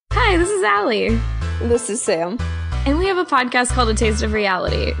Hi, this is Allie. This is Sam. And we have a podcast called A Taste of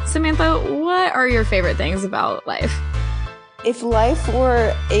Reality. Samantha, what are your favorite things about life? If life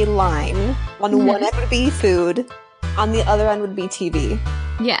were a line, on one end would be food, on the other end would be TV.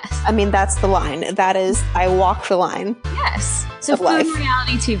 Yes. I mean, that's the line. That is, I walk the line. Yes. So food, life.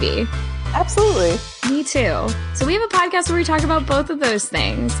 reality, TV. Absolutely. Me too. So we have a podcast where we talk about both of those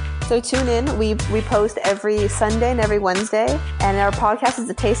things. So tune in. We post every Sunday and every Wednesday. And our podcast is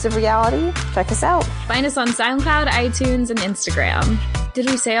A Taste of Reality. Check us out. Find us on SoundCloud, iTunes, and Instagram. Did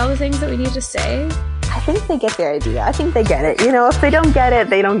we say all the things that we need to say? I think they get the idea. I think they get it. You know, if they don't get it,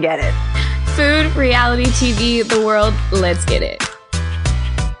 they don't get it. Food, reality, TV, the world, let's get it.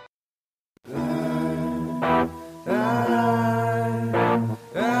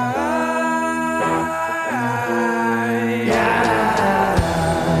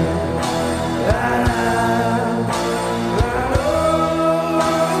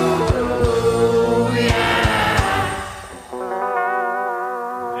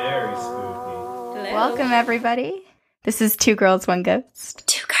 Welcome, everybody. This is Two Girls, One Ghost.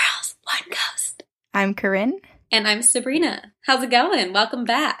 Two Girls, One Ghost. I'm Corinne. And I'm Sabrina. How's it going? Welcome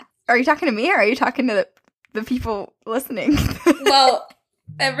back. Are you talking to me or are you talking to the people listening? Well,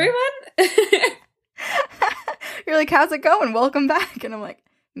 everyone? You're like, how's it going? Welcome back. And I'm like,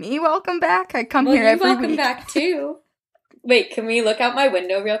 me welcome back? I come here every welcome week. Back too. Wait, can we look out my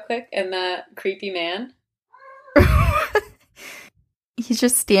window real quick and that creepy man? He's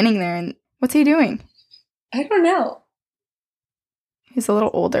just standing there and what's he doing? I don't know. He's a little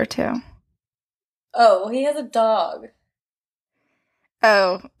older too. Oh, he has a dog.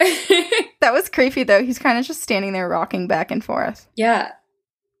 Oh. That was creepy though. He's kind of just standing there rocking back and forth. Yeah.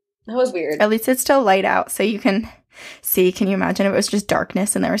 That was weird. At least it's still light out so you can see. Can you imagine if it was just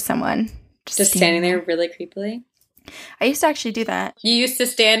darkness and there was someone just standing there really creepily? I used to actually do that. You used to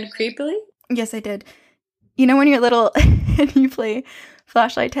stand creepily? Yes, I did. You know when you're little and you play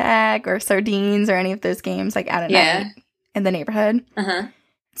flashlight tag or sardines or any of those games like out at night in the neighborhood? Uh-huh.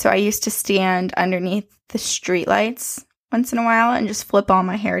 So I used to stand underneath the streetlights once in a while and just flip all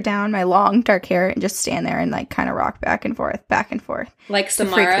my hair down, my long dark hair, and just stand there and like kind of rock back and forth. Like to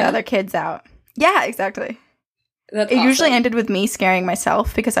Samara? freak the other kids out. Yeah, exactly. That's it awesome. Usually ended with me scaring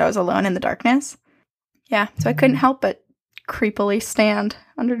myself because I was alone in the darkness. Yeah, so I couldn't help but creepily stand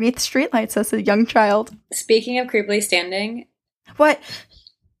underneath streetlights as a young child. Speaking of creepily standing... What?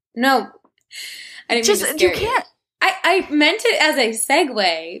 No. I didn't mean to scare you can't. I meant it as a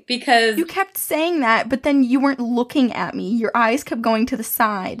segue because... You kept saying that, but then you weren't looking at me. Your eyes kept going to the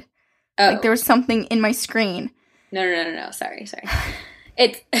side. Oh. Like there was something in my screen. No. Sorry.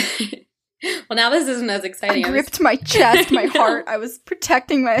 It's... Well, now this isn't as exciting. I gripped my chest, my heart. I was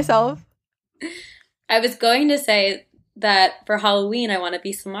protecting myself. I was going to say that for Halloween, I want to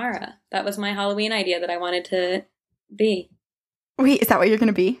be Samara. That was my Halloween idea that I wanted to be. Wait, is that what you're going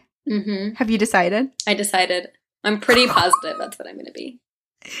to be? Mm-hmm. Have you decided? I decided. I'm pretty positive that's what I'm going to be.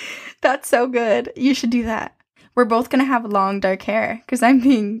 That's so good. You should do that. We're both going to have long dark hair because I'm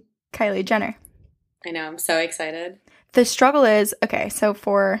being Kylie Jenner. I know. I'm so excited. The struggle is, okay, so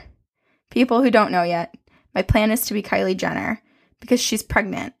for people who don't know yet, my plan is to be Kylie Jenner because she's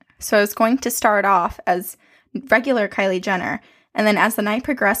pregnant. So I was going to start off as regular Kylie Jenner. And then as the night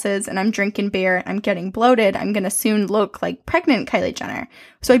progresses and I'm drinking beer and I'm getting bloated, I'm going to soon look like pregnant Kylie Jenner.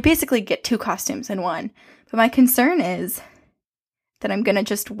 So I basically get two costumes in one. But my concern is that I'm going to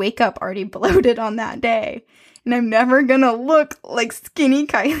just wake up already bloated on that day. And I'm never going to look like skinny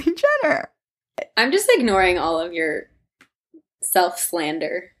Kylie Jenner. I'm just ignoring all of your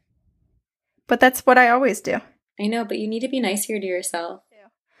self-slander. But that's what I always do. I know, but you need to be nicer to yourself.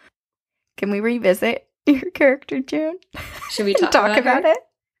 Can we revisit your character, June? Should we talk about it?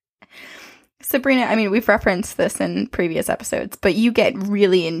 Sabrina, I mean, we've referenced this in previous episodes, but you get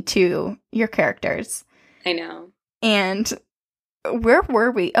really into your characters. I know. And where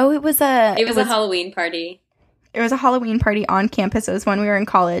were we? Oh, it was a Halloween party. It was a Halloween party on campus. It was when we were in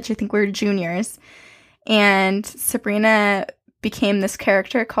college. I think we were juniors. And Sabrina became this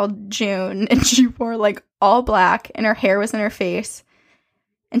character called June, and she wore like all black, and her hair was in her face.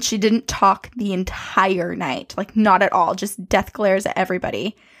 And she didn't talk the entire night. Like, not at all. Just death glares at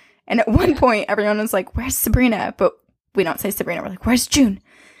everybody. And at one point, everyone was like, where's Sabrina? But we don't say Sabrina. We're like, where's June?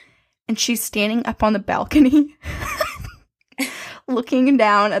 And she's standing up on the balcony, looking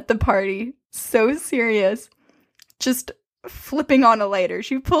down at the party. So serious. Just flipping on a lighter.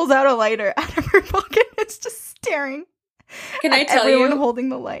 She pulls out a lighter out of her pocket and is just staring Can I tell everyone you holding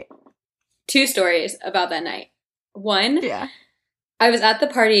the light. 2 stories about that night. One, Yeah. I was at the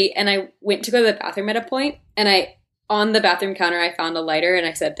party and I went to go to the bathroom at a point, and I on the bathroom counter, I found a lighter and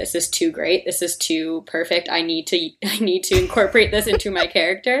I said, this is too great. This is too perfect. I need to incorporate this into my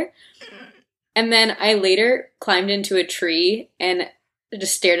character. And then I later climbed into a tree and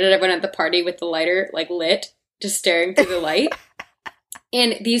just stared at everyone at the party with the lighter, like, lit, just staring through the light.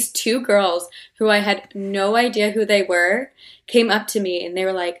 And these two girls, who I had no idea who they were, came up to me and they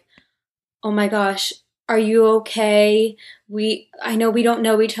were like, oh my gosh, are you okay? I know we don't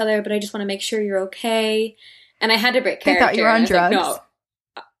know each other, but I just want to make sure you're okay. And I had to break character. I thought you were on drugs. Like,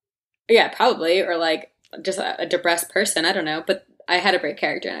 no. Yeah, probably. Or like just a depressed person. I don't know. But I had to break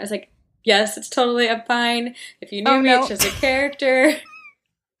character. And I was like, yes, I'm fine. If you knew me, it's just a character.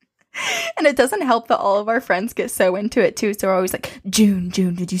 And it doesn't help that all of our friends get so into it too. So we're always like, June,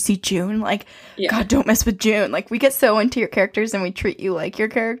 did you see June? Like, yeah. God, don't mess with June. Like, we get so into your characters and we treat you like your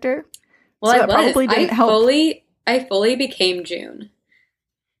character. Well, so that probably didn't help. I fully became June.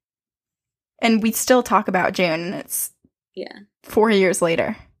 And we still talk about June, and it's 4 years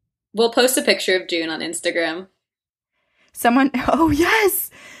later. We'll post a picture of June on Instagram. Oh,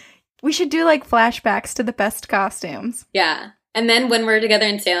 yes! We should do, like, flashbacks to the best costumes. Yeah. And then when we're together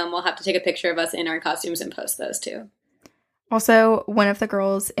in Salem, we'll have to take a picture of us in our costumes and post those, too. Also, one of the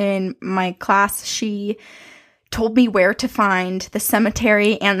girls in my class, she told me where to find the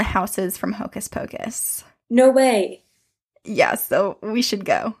cemetery and the houses from Hocus Pocus. No way. Yeah, so we should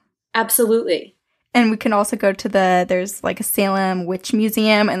go. Absolutely. And we can also go to there's like a Salem Witch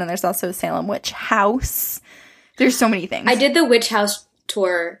Museum, and then there's also a Salem Witch House. There's so many things. I did the Witch House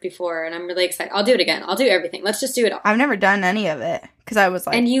tour before, and I'm really excited. I'll do it again. I'll do everything. Let's just do it all. I've never done any of it, because I was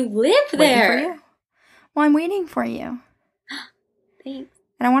like... And you live there! For you. Well, I'm waiting for you. Thanks.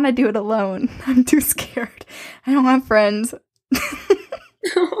 And I want to do it alone. I'm too scared. I don't have friends.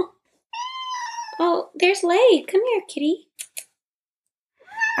 Oh, there's Lay. Come here, kitty.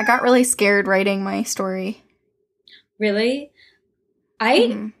 I got really scared writing my story. Really?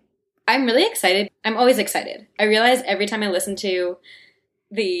 I'm really excited. I'm always excited. I realize every time I listen to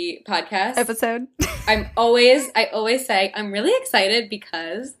the podcast episode, I always say I'm really excited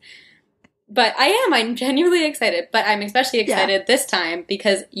because, but I'm genuinely excited, but I'm especially excited this time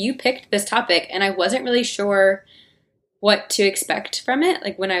because you picked this topic and I wasn't really sure what to expect from it,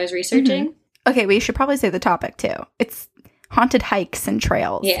 like when I was researching. Mm-hmm. Okay, we should probably say the topic too. It's haunted hikes and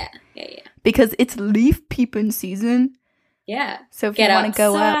trails. Yeah. Because it's leaf peeping season. Yeah. So if you want to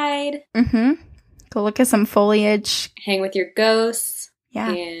go up, go look at some foliage. Hang with your ghosts. Yeah.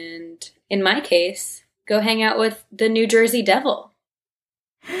 And in my case, go hang out with the New Jersey Devil.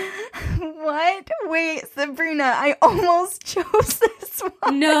 What? Wait, Sabrina, I almost chose this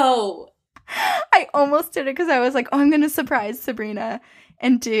one. No. I almost did it because I was like, I'm going to surprise Sabrina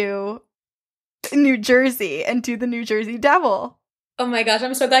and do New Jersey and do the New Jersey Devil. Oh my gosh,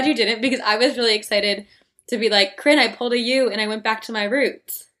 I'm so glad you didn't because I was really excited to be like, Corinne, I pulled a U and I went back to my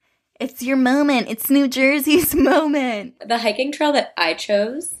roots. It's your moment. It's New Jersey's moment. The hiking trail that I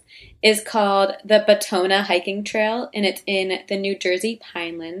chose is called the Batona Hiking Trail, and it's in the New Jersey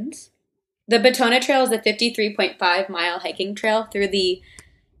Pinelands. The Batona Trail is a 53.5-mile hiking trail through the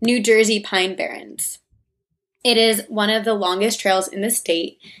New Jersey Pine Barrens. It is one of the longest trails in the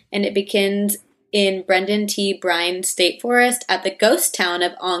state, and it begins in Brendan T. Bryan State Forest at the ghost town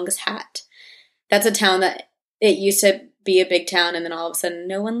of Ong's Hat. That's a town that it used to be a big town, and then all of a sudden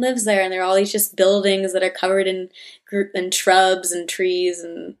no one lives there, and there are all these just buildings that are covered in shrubs and trees.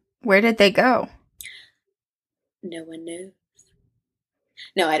 And where did they go? No one knows.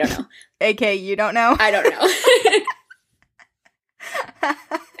 No, I don't know. AK, you don't know? I don't know.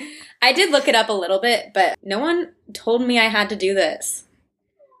 I did look it up a little bit, but no one told me I had to do this.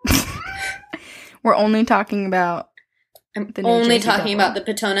 We're only talking about I'm only talking about the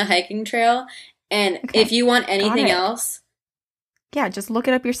Batona Hiking Trail. And if you want anything else... Yeah, just look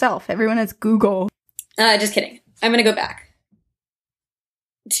it up yourself. Everyone has Google. Just kidding. I'm going to go back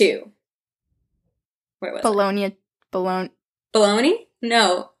to... Where was Bologna. Bologna?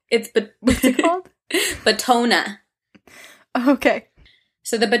 No. What's it called? Batona. Okay.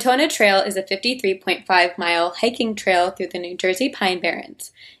 So the Batona Trail is a 53.5-mile hiking trail through the New Jersey Pine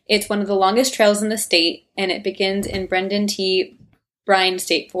Barrens. It's one of the longest trails in the state, and it begins in Brendan T. Bryan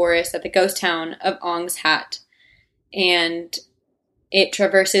State Forest at the ghost town of Ong's Hat. And it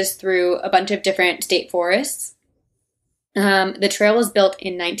traverses through a bunch of different state forests. The trail was built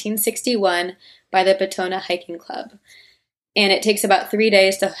in 1961 by the Batona Hiking Club. And it takes about 3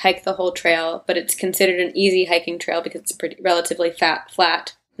 days to hike the whole trail, but it's considered an easy hiking trail because it's relatively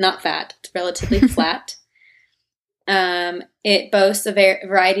flat. Not fat, it's relatively flat. It boasts a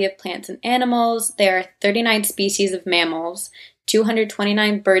variety of plants and animals. There are 39 species of mammals,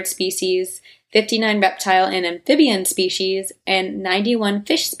 229 bird species, 59 reptile and amphibian species, and 91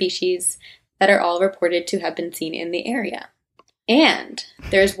 fish species that are all reported to have been seen in the area. And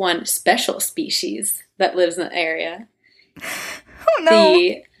there's one special species that lives in the area. Oh, no.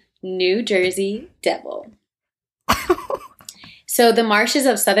 The New Jersey devil. So the marshes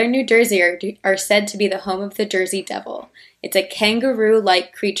of southern New Jersey are said to be the home of the Jersey devil. It's a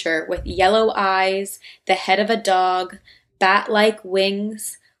kangaroo-like creature with yellow eyes, the head of a dog, bat-like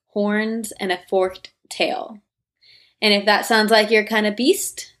wings, horns, and a forked tail. And if that sounds like your kind of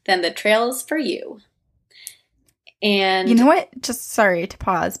beast, then the trail's for you. And you know what? Just sorry to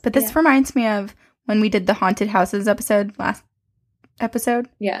pause, but this reminds me of when we did the haunted houses episode last episode.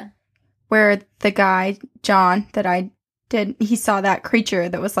 Yeah. Where the guy, John, that I did, he saw that creature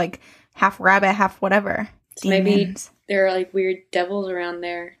that was like half rabbit, half whatever. So maybe there are like weird devils around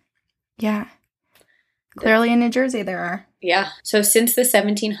there. Yeah. Clearly in New Jersey there are. Yeah. So since the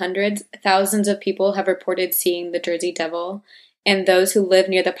 1700s, thousands of people have reported seeing the Jersey devil, and those who live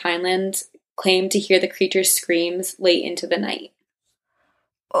near the Pinelands claim to hear the creature's screams late into the night.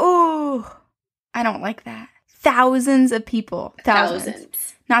 Oh, I don't like that. Thousands of people.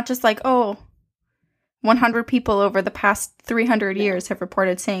 Thousands. Not just like, 100 people over the past 300 years have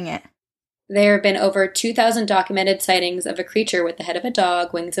reported seeing it. There have been over 2,000 documented sightings of a creature with the head of a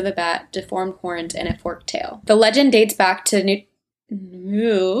dog, wings of a bat, deformed horns, and a forked tail. The legend dates back to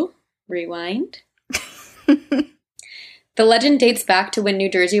Rewind. The legend dates back to when New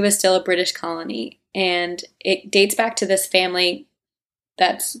Jersey was still a British colony, and it dates back to this family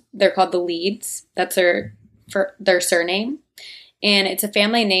they're called the Leeds. That's their surname. And it's a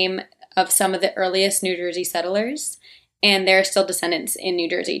family name of some of the earliest New Jersey settlers, and they're still descendants in New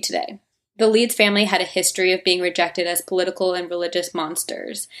Jersey today. The Leeds family had a history of being rejected as political and religious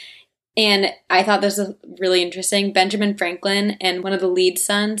monsters. And I thought this was really interesting. Benjamin Franklin and one of the Leeds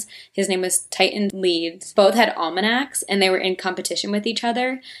sons, his name was Titan Leeds, both had almanacs, and they were in competition with each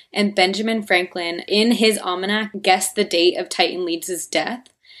other. And Benjamin Franklin, in his almanac, guessed the date of Titan Leeds' death.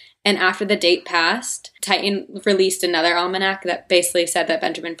 And after the date passed, Titan released another almanac that basically said that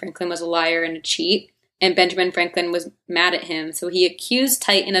Benjamin Franklin was a liar and a cheat. And Benjamin Franklin was mad at him, so he accused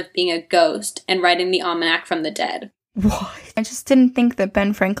Titan of being a ghost and writing the almanac from the dead. What? I just didn't think that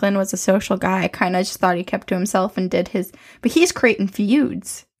Ben Franklin was a social guy. I kind of just thought he kept to himself and did his... But he's creating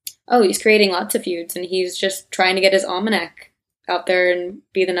feuds. Oh, he's creating lots of feuds, and he's just trying to get his almanac out there and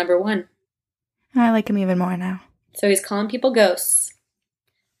be the number one. I like him even more now. So he's calling people ghosts.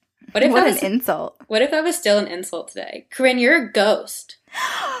 What an insult. What if I was still an insult today? Corinne, you're a ghost.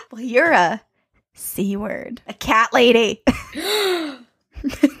 Well, you're a C word. A cat lady.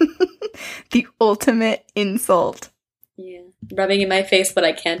 The ultimate insult. Yeah. Rubbing in my face what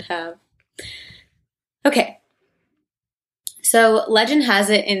I can't have. Okay. So, legend has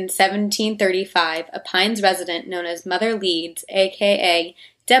it in 1735, a Pines resident known as Mother Leeds, a.k.a.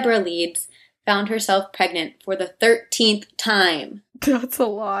 Deborah Leeds, found herself pregnant for the 13th time. That's a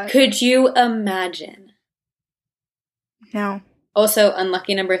lot. Could you imagine? No. Also,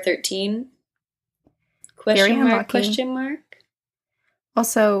 unlucky number 13? Very unlucky. Question mark?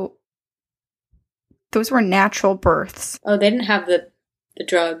 Also, those were natural births. Oh, they didn't have the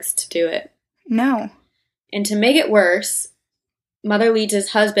drugs to do it. No. And to make it worse, Mother Leeds'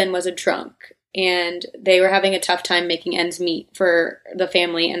 husband was a drunk, and they were having a tough time making ends meet for the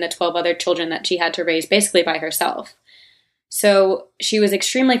family and the 12 other children that she had to raise basically by herself. So she was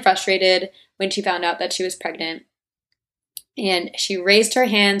extremely frustrated when she found out that she was pregnant, and she raised her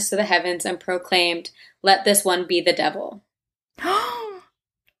hands to the heavens and proclaimed, "Let this one be the devil."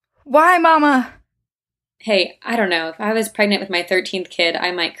 Why, Mama? Hey, I don't know. If I was pregnant with my 13th kid,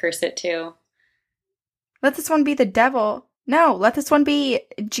 I might curse it too. Let this one be the devil. No, let this one be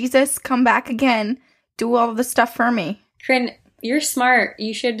Jesus, come back again. Do all the stuff for me. Corinne, you're smart.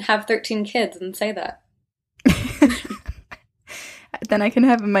 You should have 13 kids and say that. Then I can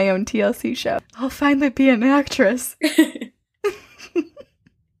have my own TLC show. I'll finally be an actress.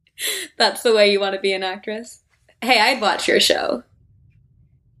 That's the way you want to be an actress? Hey, I'd watch your show.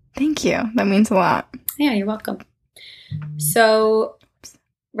 Thank you. That means a lot. Yeah, you're welcome. So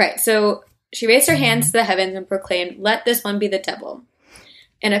she raised her hands to the heavens and proclaimed, "Let this one be the devil."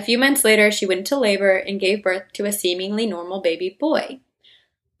 And a few months later, she went into labor and gave birth to a seemingly normal baby boy.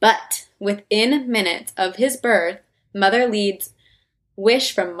 But within minutes of his birth, Mother Leeds'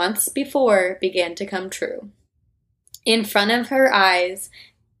 wish from months before began to come true. In front of her eyes,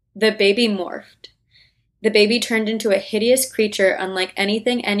 the baby morphed. The baby turned into a hideous creature unlike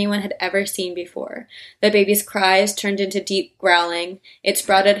anything anyone had ever seen before. The baby's cries turned into deep growling. It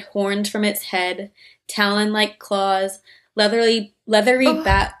sprouted horns from its head, talon-like claws, leathery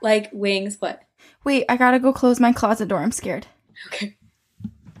bat-like wings. What? Wait, I gotta go close my closet door. I'm scared. Okay.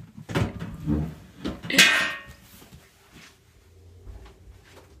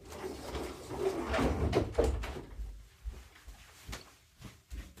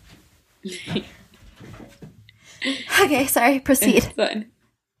 Okay, sorry. Proceed. Fine.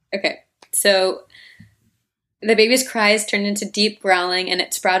 Okay, so the baby's cries turned into deep growling, and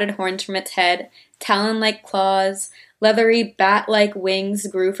it sprouted horns from its head, talon-like claws, leathery bat-like wings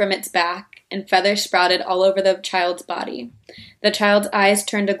grew from its back, and feathers sprouted all over the child's body. The child's eyes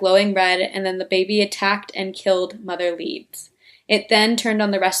turned a glowing red, and then the baby attacked and killed Mother Leeds. It then turned on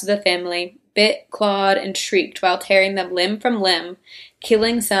the rest of the family, bit, clawed, and shrieked while tearing them limb from limb,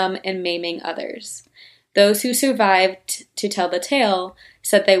 killing some and maiming others. Those who survived to tell the tale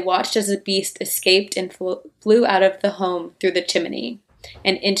said they watched as the beast escaped and flew out of the home through the chimney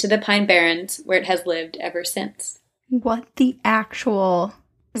and into the Pine Barrens, where it has lived ever since. What the actual...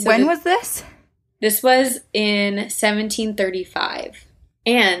 When was this? This was in 1735.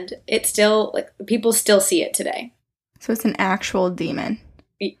 And it's still, people still see it today. So it's an actual demon.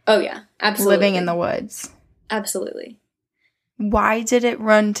 Oh, yeah. Absolutely. Living in the woods. Absolutely. Why did it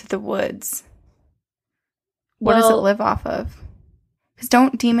run to the woods? What does it live off of? Because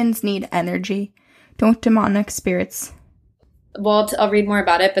don't demons need energy? Don't demonic spirits? Well, I'll read more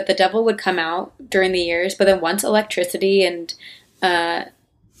about it, but the devil would come out during the years, but then once electricity and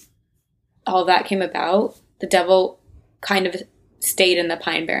all that came about, the devil kind of stayed in the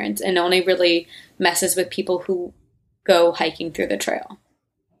Pine Barrens and only really messes with people who go hiking through the trail.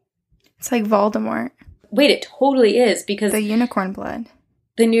 It's like Voldemort. Wait, it totally is, because the unicorn blood.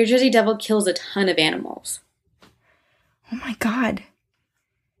 The New Jersey Devil kills a ton of animals. Oh my god.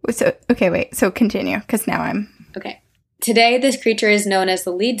 So continue, because now I'm... Okay. Today, this creature is known as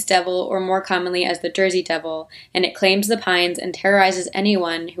the Leeds Devil, or more commonly as the Jersey Devil, and it claims the pines and terrorizes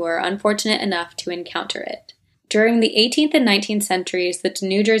anyone who are unfortunate enough to encounter it. During the 18th and 19th centuries, the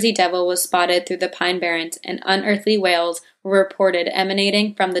New Jersey Devil was spotted through the Pine Barrens, and unearthly wails were reported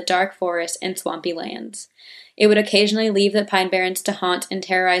emanating from the dark forest and swampy lands. It would occasionally leave the Pine Barrens to haunt and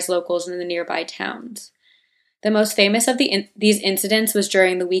terrorize locals in the nearby towns. The most famous of these incidents was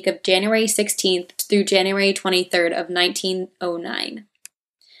during the week of January 16th through January 23rd of 1909.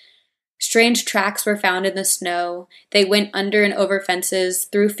 Strange tracks were found in the snow. They went under and over fences,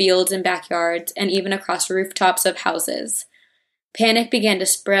 through fields and backyards, and even across rooftops of houses. Panic began to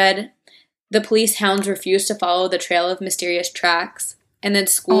spread. The police hounds refused to follow the trail of mysterious tracks. And then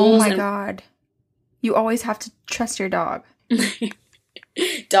schools... Oh my god. You always have to trust your dog.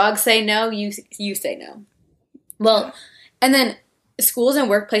 Dogs say no, you say no. Well, and then schools and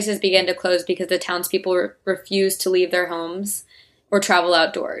workplaces began to close because the townspeople refused to leave their homes or travel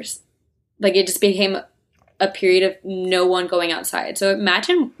outdoors. It just became a period of no one going outside. So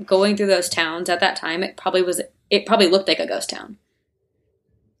imagine going through those towns at that time. It probably looked like a ghost town.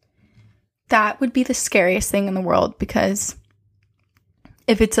 That would be the scariest thing in the world, because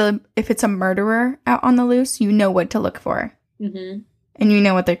if it's a murderer out on the loose, you know what to look for. Mm-hmm. And you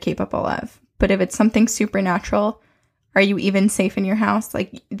know what they're capable of. But if it's something supernatural, are you even safe in your house?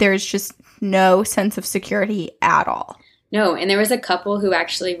 There's just no sense of security at all. No, and there was a couple who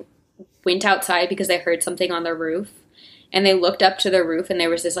actually went outside because they heard something on the roof. And they looked up to the roof, and there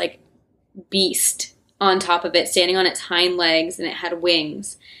was this, beast on top of it, standing on its hind legs, and it had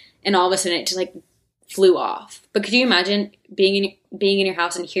wings. And all of a sudden, it just, flew off. But could you imagine being in your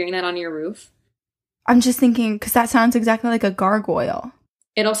house and hearing that on your roof? I'm just thinking, because that sounds exactly like a gargoyle.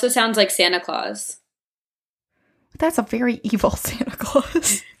 It also sounds like Santa Claus. That's a very evil Santa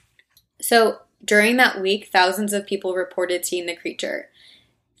Claus. So, during that week, thousands of people reported seeing the creature.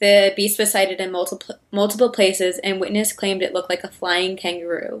 The beast was sighted in multiple places, and witnesses claimed it looked like a flying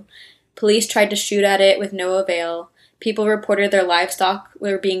kangaroo. Police tried to shoot at it with no avail. People reported their livestock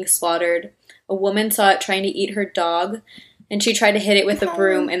were being slaughtered. A woman saw it trying to eat her dog, and she tried to hit it with a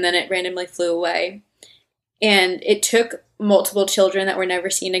broom, and then it randomly flew away. And it took multiple children that were never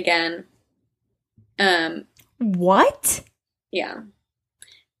seen again. What? Yeah.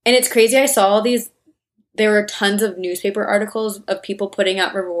 And it's crazy. I saw all these. There were tons of newspaper articles of people putting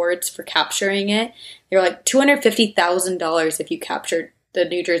out rewards for capturing it. They were like $250,000 if you captured the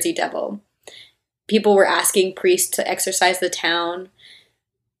New Jersey Devil. People were asking priests to exorcise the town.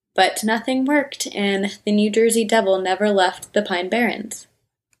 But nothing worked, and the New Jersey Devil never left the Pine Barrens.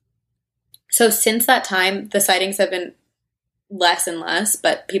 So since that time, the sightings have been less and less,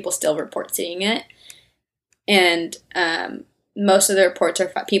 but people still report seeing it. And most of the reports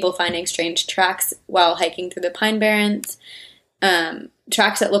are people finding strange tracks while hiking through the Pine Barrens.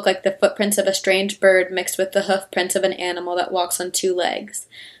 tracks that look like the footprints of a strange bird mixed with the hoof prints of an animal that walks on two legs.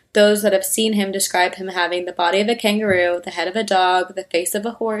 Those that have seen him describe him having the body of a kangaroo, the head of a dog, the face of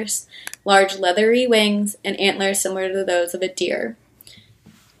a horse, large leathery wings, and antlers similar to those of a deer.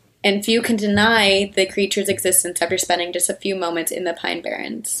 And few can deny the creature's existence after spending just a few moments in the Pine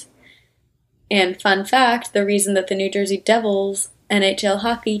Barrens. And fun fact, the reason that the New Jersey Devils NHL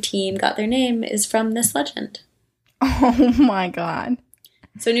hockey team got their name is from this legend. Oh my god.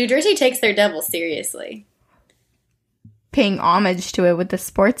 So New Jersey takes their Devils seriously. Paying homage to it with the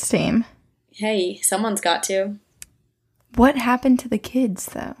sports team. Hey, someone's got to. What happened to the kids,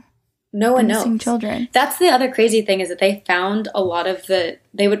 though? No one knows. Missing children. That's the other crazy thing, is that they found a lot of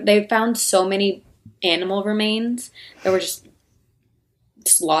they found so many animal remains that were just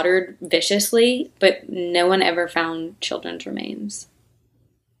slaughtered viciously, but no one ever found children's remains.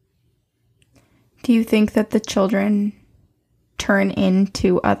 Do you think that the children turn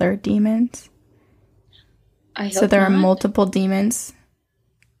into other demons? I hope so there not. are multiple demons.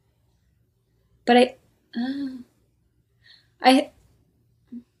 But I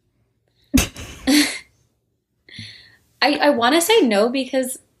want to say no,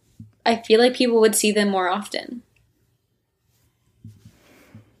 because I feel like people would see them more often.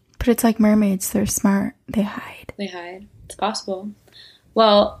 But it's like mermaids. They're smart. They hide. They hide. It's possible.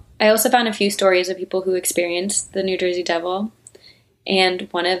 Well, I also found a few stories of people who experienced the New Jersey Devil. And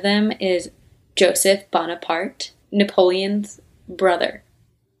one of them is Joseph Bonaparte, Napoleon's brother.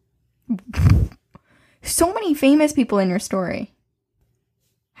 So many famous people in your story.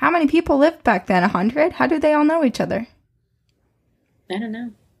 How many people lived back then? 100? How do they all know each other? I don't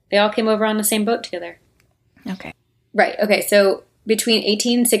know. They all came over on the same boat together. Okay. Right. Okay. So between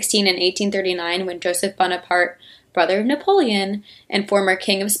 1816 and 1839, when Joseph Bonaparte, brother of Napoleon and former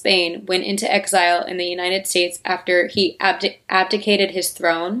king of Spain, went into exile in the United States after he abdicated his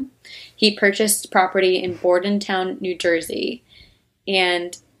throne, he purchased property in Bordentown, New Jersey.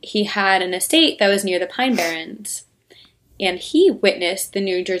 And he had an estate that was near the Pine Barrens. And he witnessed the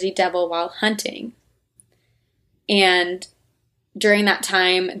New Jersey Devil while hunting. And during that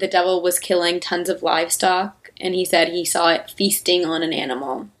time, the devil was killing tons of livestock, and he said he saw it feasting on an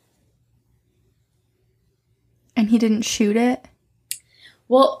animal. And he didn't shoot it?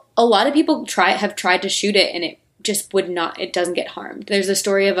 Well, a lot of people have tried to shoot it, and it just it doesn't get harmed. There's a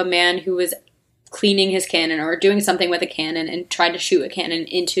story of a man who was cleaning his cannon or doing something with a cannon and tried to shoot a cannon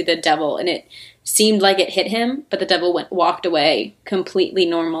into the devil, and it seemed like it hit him, but the devil walked away completely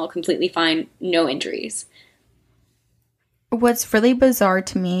normal, completely fine, no injuries. What's really bizarre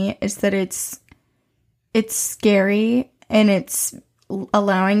to me is that it's scary and it's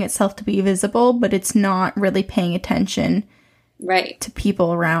allowing itself to be visible, but it's not really paying attention to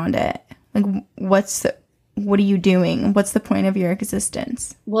people around it. Like, what are you doing? What's the point of your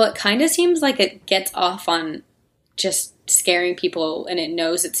existence? Well, it kind of seems like it gets off on just scaring people, and it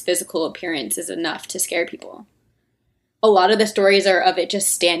knows its physical appearance is enough to scare people. A lot of the stories are of it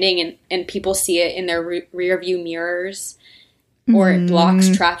just standing, and people see it in their rear view mirrors, or it blocks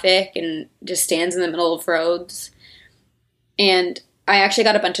traffic and just stands in the middle of roads. And I actually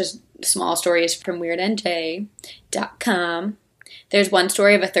got a bunch of small stories from weirdnj.com. There's one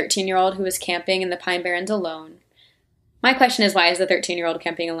story of a 13-year-old who was camping in the Pine Barrens alone. My question is, why is the 13-year-old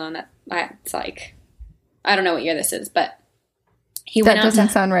camping alone? It's like, I don't know what year this is, but that doesn't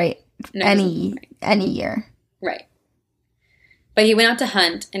sound right. No, any year. Right. But he went out to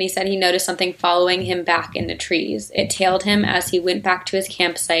hunt, and he said he noticed something following him back in the trees. It tailed him as he went back to his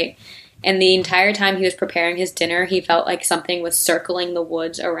campsite, and the entire time he was preparing his dinner, he felt like something was circling the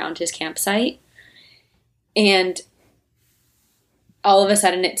woods around his campsite. And all of a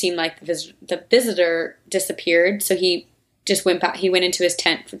sudden, it seemed like the visitor disappeared, so he just went back. He went into his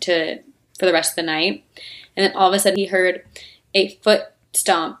tent for the rest of the night, and then all of a sudden, he heard a foot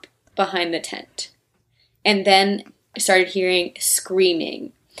stomp behind the tent, and then started hearing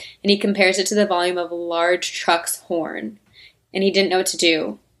screaming, and he compares it to the volume of a large truck's horn, and he didn't know what to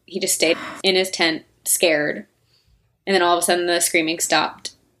do. He just stayed in his tent, scared, and then all of a sudden the screaming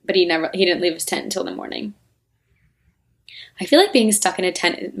stopped, but he didn't leave his tent until the morning. I feel like being stuck in a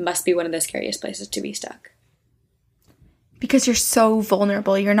tent must be one of the scariest places to be stuck. Because you're so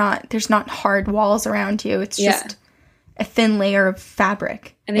vulnerable. There's not hard walls around you. It's just a thin layer of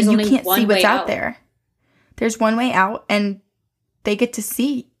fabric. And you can't see what's out there. There's one way out, and they get to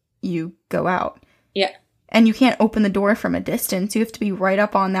see you go out. Yeah. And you can't open the door from a distance. You have to be right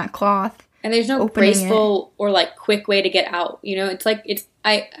up on that cloth. And there's no graceful or quick way to get out. It's like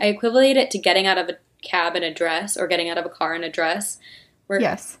I equivalent it to getting out of a cab in a dress, or getting out of a car in a dress,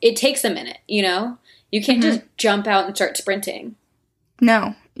 where it takes a minute. You can't just jump out and start sprinting.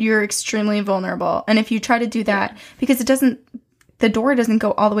 No, you're extremely vulnerable. And if you try to do that, because the door doesn't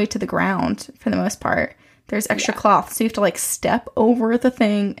go all the way to the ground for the most part. There's extra cloth, so you have to, like, step over the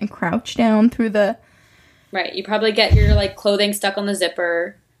thing and crouch down through the... Right, you probably get your, like, clothing stuck on the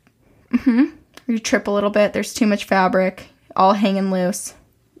zipper. Mm-hmm. You trip a little bit, there's too much fabric, all hanging loose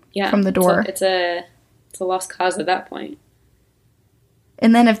from the door. It's a lost cause at that point.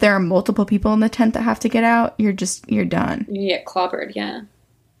 And then if there are multiple people in the tent that have to get out, you're done. You get clobbered, yeah.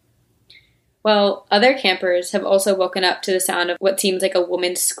 Well, other campers have also woken up to the sound of what seems like a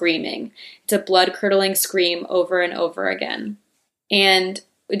woman screaming. It's a blood-curdling scream over and over again. And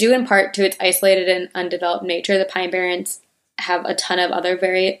due in part to its isolated and undeveloped nature, the Pine Barrens have a ton of other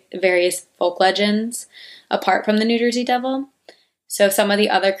various folk legends apart from the New Jersey Devil. So some of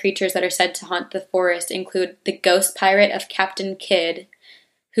the other creatures that are said to haunt the forest include the ghost pirate of Captain Kidd,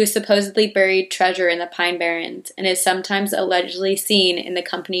 who supposedly buried treasure in the Pine Barrens and is sometimes allegedly seen in the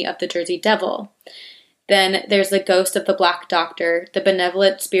company of the Jersey Devil. Then there's the ghost of the Black Doctor, the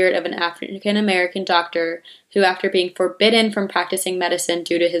benevolent spirit of an African-American doctor who, after being forbidden from practicing medicine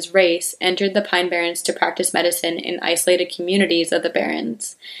due to his race, entered the Pine Barrens to practice medicine in isolated communities of the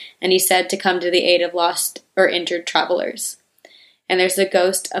Barrens, and he's said to come to the aid of lost or injured travelers. And there's the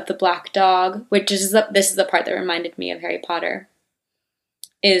ghost of the Black Dog, this is the part that reminded me of Harry Potter.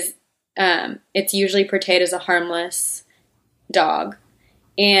 It's usually portrayed as a harmless dog.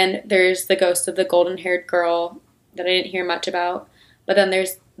 And there's the ghost of the golden-haired girl that I didn't hear much about. But then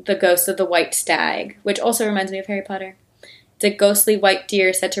there's the ghost of the white stag, which also reminds me of Harry Potter. It's a ghostly white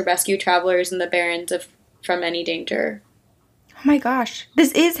deer said to rescue travelers in the Barrens from any danger. Oh my gosh.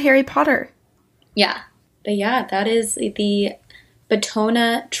 This is Harry Potter. Yeah. But yeah, that is the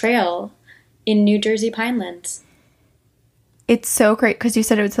Batona Trail in New Jersey Pinelands. It's so great because you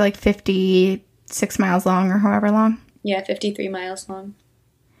said it was like 56 miles long or however long. Yeah, 53 miles long.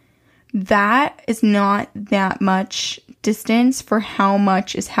 That is not that much distance for how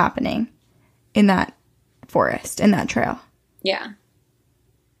much is happening in that forest, in that trail. Yeah.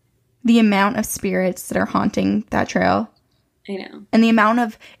 The amount of spirits that are haunting that trail. I know. And the amount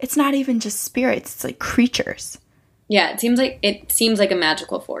of, it's not even just spirits, it's like creatures. Yeah, it seems like a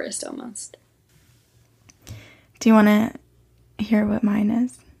magical forest almost. Do you want to hear what mine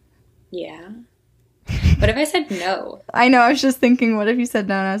is? Yeah. What if I said no? I know, I was just thinking, what if you said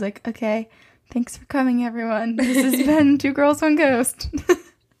no? And I was like, okay, thanks for coming, everyone. This has been Two Girls, One Ghost.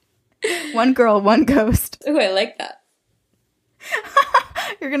 One girl, one ghost. Ooh, I like that.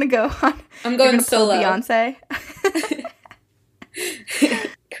 You're going to go on. I'm going solo. Beyonce.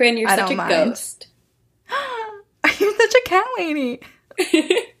 Corinne, you're such a ghost. You're such a cat lady.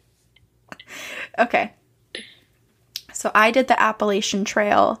 Okay. So I did the Appalachian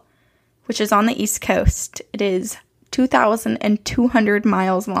Trail, which is on the East Coast. It is 2,200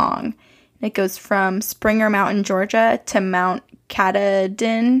 miles long. It goes from Springer Mountain, Georgia to Mount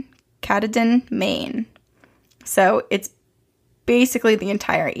Katahdin, Maine. So it's basically the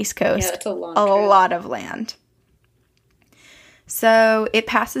entire East Coast. Yeah, that's a long trail. Lot of land. So it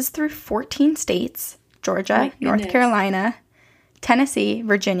passes through 14 states: Georgia, North Carolina, Tennessee,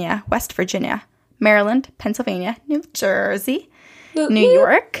 Virginia, West Virginia, Maryland, Pennsylvania, New Jersey, New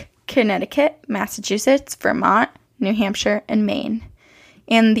York, Connecticut, Massachusetts, Vermont, New Hampshire, and Maine.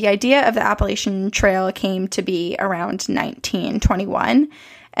 And the idea of the Appalachian Trail came to be around 1921.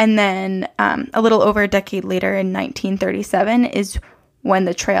 And then a little over a decade later, in 1937, is when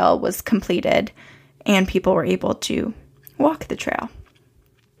the trail was completed and people were able to walk the trail.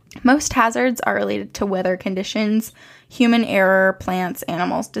 Most hazards are related to weather conditions, human error, plants,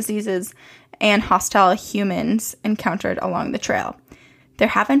 animals, diseases, and hostile humans encountered along the trail. There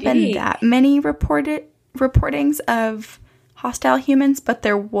haven't been that many reportings of hostile humans, but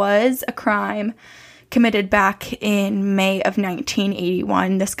there was a crime committed back in May of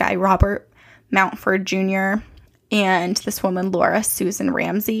 1981. This guy, Robert Mountford Jr., and this woman, Laura Susan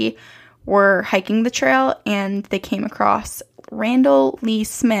Ramsey, were hiking the trail, and they came across Randall Lee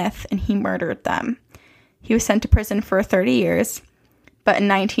Smith, and he murdered them. He was sent to prison for 30 years, but in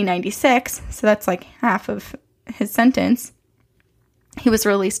 1996, so that's like half of his sentence, he was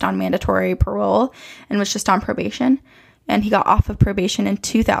released on mandatory parole and was just on probation, and he got off of probation in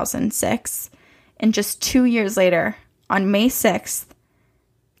 2006. And just 2 years later, on May 6th,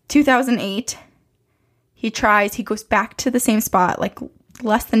 2008, he goes back to the same spot, like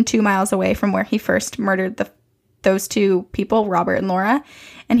less than 2 miles away from where he first murdered those two people, Robert and Laura,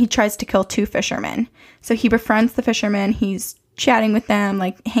 and he tries to kill 2 fishermen. So he befriends the fishermen, he's chatting with them,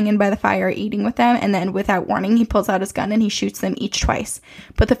 like hanging by the fire, eating with them, and then without warning, he pulls out his gun and he shoots them each twice.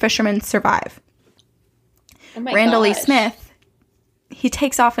 But the fishermen survive. Oh my Randall E. gosh. Smith, he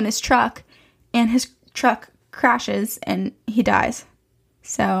takes off in his truck, and his truck crashes, and he dies.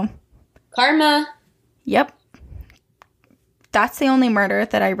 So, Karma. yep. That's the only murder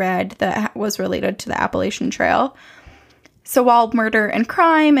that I read that was related to the Appalachian Trail. So while murder and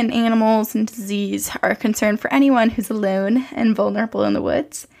crime and animals and disease are a concern for anyone who's alone and vulnerable in the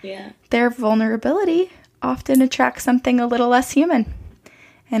woods, their vulnerability often attracts something a little less human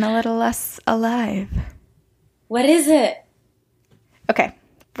and a little less alive. What is it? Okay,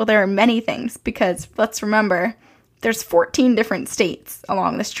 well, there are many things because let's remember there's 14 different states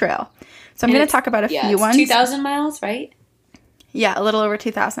along this trail. So I'm going to talk about a few ones. 2,000 miles, right? Yeah, a little over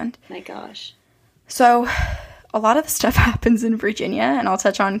 2,000. My gosh. So a lot of the stuff happens in Virginia, and I'll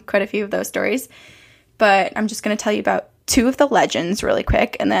touch on quite a few of those stories. But I'm just going to tell you about two of the legends really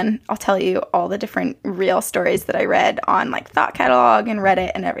quick, and then I'll tell you all the different real stories that I read on like Thought Catalog and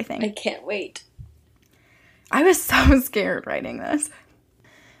Reddit and everything. I can't wait. I was so scared writing this.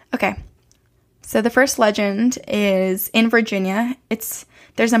 Okay. So the first legend is in Virginia.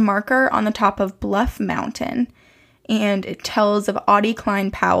 There's a marker on the top of Bluff Mountain, and it tells of Audie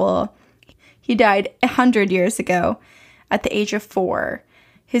Klein Powell. He died 100 years ago at the age of 4.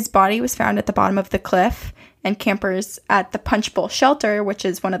 His body was found at the bottom of the cliff, and campers at the Punch Bowl Shelter, which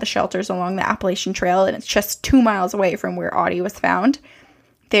is one of the shelters along the Appalachian Trail, and it's just 2 miles away from where Audie was found.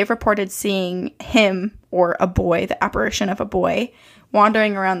 They've reported seeing him, or a boy, the apparition of a boy,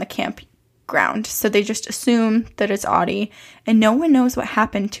 wandering around the campground. So they just assume that it's Audie, and no one knows what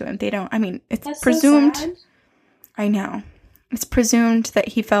happened to him. It's That's presumed. So sad. I know. It's presumed that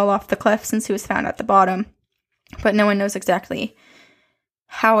he fell off the cliff since he was found at the bottom, but no one knows exactly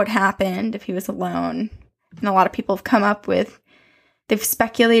how it happened, if he was alone. And a lot of people have they've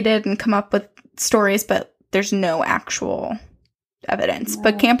speculated and come up with stories, but there's no actual evidence. No.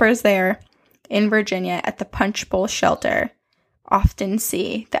 But campers there in Virginia at the Punch Bowl Shelter often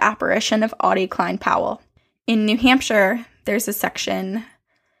see the apparition of Audie Klein Powell. In New Hampshire, there's a section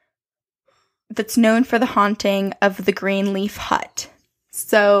that's known for the haunting of the Green Leaf Hut.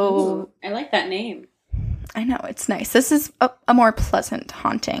 So, Ooh, I like that name. I know, it's nice. This is a more pleasant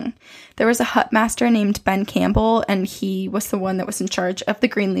haunting. There was a hut master named Ben Campbell, and he was the one that was in charge of the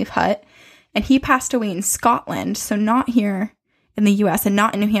Greenleaf Hut. And he passed away in Scotland, so not here in the U.S. and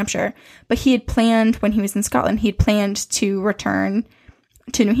not in New Hampshire. But he had planned, when he was in Scotland, he had planned to return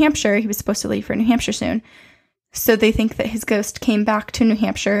to New Hampshire. He was supposed to leave for New Hampshire soon. So they think that his ghost came back to New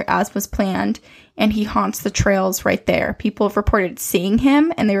Hampshire as was planned, and he haunts the trails right there. People have reported seeing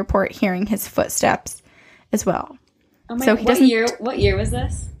him, and they report hearing his footsteps as well. Oh my So God. What year was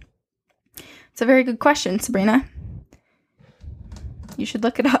this? It's a very good question, Sabrina. You should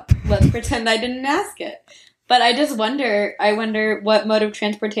look it up. Let's pretend I didn't ask it. But I wonder what mode of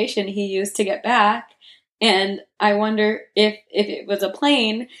transportation he used to get back. And I wonder if it was a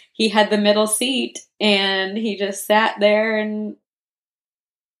plane, he had the middle seat and he just sat there and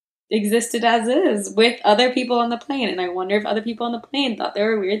existed as is with other people on the plane. And I wonder if other people on the plane thought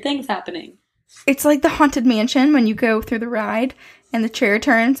there were weird things happening. It's like the Haunted Mansion when you go through the ride and the chair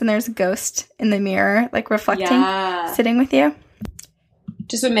turns and there's a ghost in the mirror, like reflecting, sitting with you.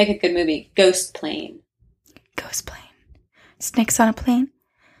 Just would make a good movie. Ghost Plane. Ghost plane. Snakes on a plane.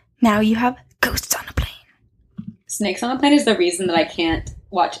 Now you have ghosts on a plane. Snakes on a plane is the reason that I can't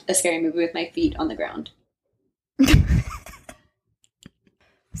watch a scary movie with my feet on the ground.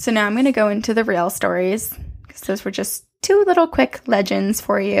 So now I'm going to go into the real stories, because those were just two little quick legends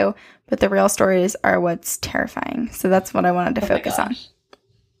for you, but the real stories are what's terrifying. So that's what I wanted to focus on.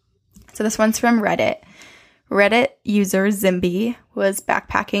 So this one's from Reddit. Reddit user Zimby was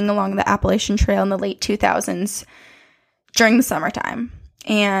backpacking along the Appalachian Trail in the late 2000s during the summertime.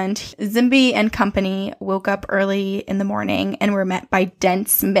 And Zimby and company woke up early in the morning and were met by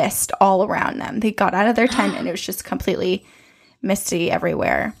dense mist all around them. They got out of their tent and it was just completely misty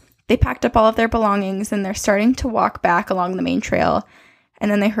everywhere. They packed up all of their belongings and they're starting to walk back along the main trail.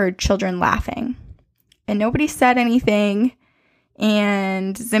 And then they heard children laughing. And nobody said anything.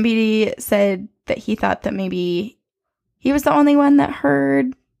 And Zimby said that he thought that maybe he was the only one that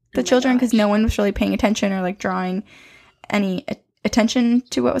heard the children, because no one was really paying attention or like drawing any attention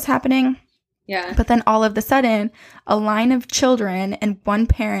to what was happening. Yeah. But then all of a sudden, a line of children and one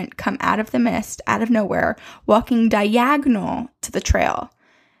parent come out of the mist, out of nowhere, walking diagonal to the trail.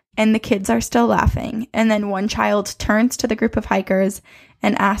 And the kids are still laughing. And then one child turns to the group of hikers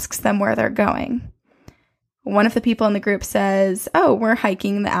and asks them where they're going. One of the people in the group says, "Oh, we're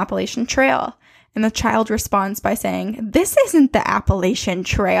hiking the Appalachian Trail." And the child responds by saying, "This isn't the Appalachian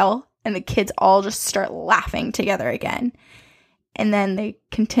Trail." And the kids all just start laughing together again. And then they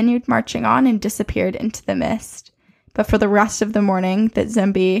continued marching on and disappeared into the mist. But for the rest of the morning that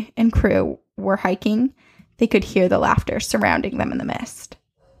Zimby and crew were hiking, they could hear the laughter surrounding them in the mist.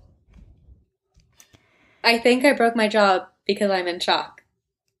 I think I broke my jaw because I'm in shock.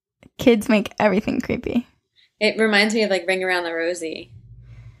 Kids make everything creepy. It reminds me of like Ring Around the Rosie.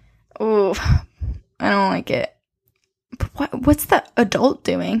 Ooh, I don't like it. But what's the adult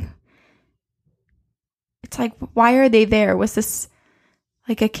doing? It's like, why are they there? Was this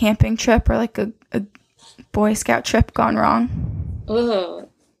like a camping trip or like a Boy Scout trip gone wrong? Oh,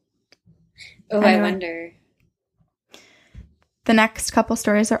 I wonder. The next couple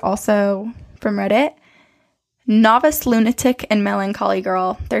stories are also from Reddit. Novice Lunatic and Melancholy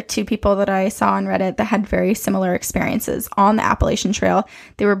Girl. They're two people that I saw on Reddit that had very similar experiences on the Appalachian Trail.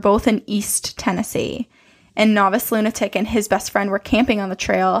 They were both in East Tennessee. And Novice Lunatic and his best friend were camping on the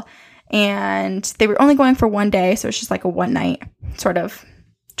trail. And they were only going for one day, so it's just like a one-night sort of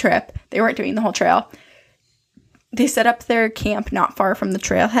trip. They weren't doing the whole trail. They set up their camp not far from the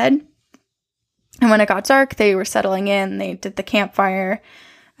trailhead. And when it got dark, they were settling in. They did the campfire.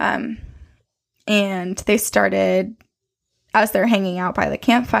 And they started, as they're hanging out by the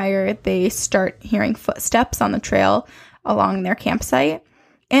campfire, they start hearing footsteps on the trail along their campsite.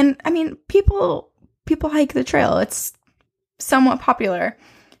 And, I mean, people hike the trail. It's somewhat popular,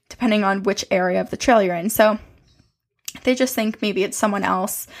 depending on which area of the trail you're in. So they just think maybe it's someone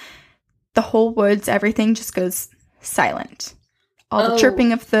else. The whole woods, everything just goes silent. All the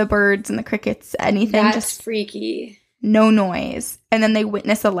chirping of the birds and the crickets, anything. That's just freaky. No noise. And then they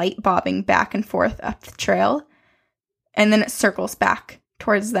witness a light bobbing back and forth up the trail. And then it circles back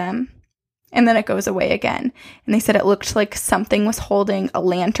towards them. And then it goes away again. And they said it looked like something was holding a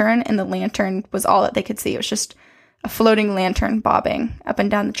lantern, and the lantern was all that they could see. It was just a floating lantern bobbing up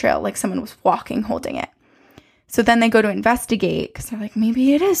and down the trail like someone was walking holding it. So then they go to investigate because they're like,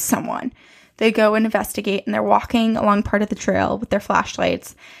 maybe it is someone. They go and investigate, and they're walking along part of the trail with their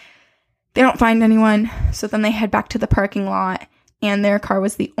flashlights. They don't find anyone, so then they head back to the parking lot, and their car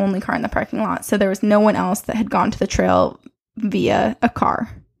was the only car in the parking lot. So there was no one else that had gone to the trail via a car.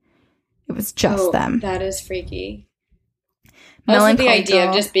 It was just them. That is freaky. Also, the idea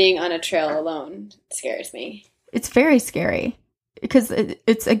of just being on a trail alone scares me. It's very scary because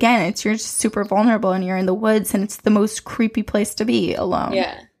it's you're just super vulnerable and you're in the woods, and it's the most creepy place to be alone.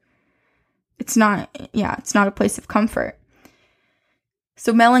 Yeah. It's not a place of comfort.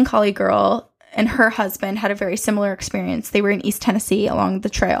 So Melancholy Girl and her husband had a very similar experience. They were in East Tennessee along the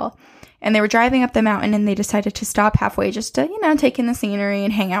trail, and they were driving up the mountain, and they decided to stop halfway just to, take in the scenery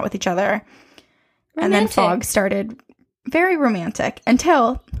and hang out with each other. Romantic. And then fog started, very romantic,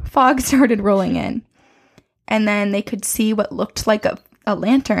 until fog started rolling in. And then they could see what looked like a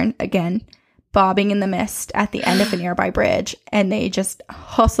lantern, again, bobbing in the mist at the end of a nearby bridge. And they just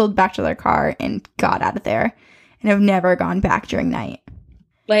hustled back to their car and got out of there and have never gone back during night.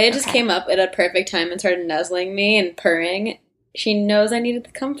 Leia just came up at a perfect time and started nuzzling me and purring. She knows I needed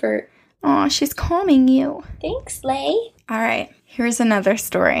the comfort. Oh, she's calming you. Thanks, Leia. All right. Here's another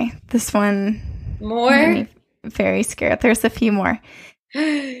story. This one made me very scared. There's a few more.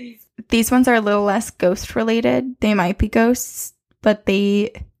 These ones are a little less ghost related. They might be ghosts, but these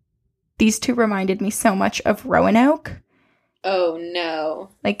two reminded me so much of Roanoke. Oh, no.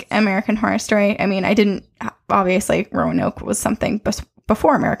 Like American Horror Story. I mean, obviously Roanoke was something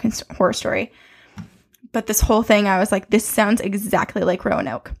before American Horror Story. But this whole thing, I was like, this sounds exactly like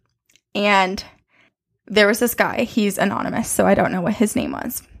Roanoke. And there was this guy. He's anonymous, so I don't know what his name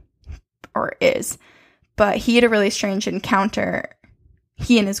was or is. But he had a really strange encounter.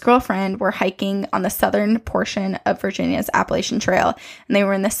 He and his girlfriend were hiking on the southern portion of Virginia's Appalachian Trail, and they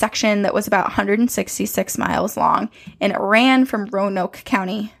were in this section that was about 166 miles long, and it ran from Roanoke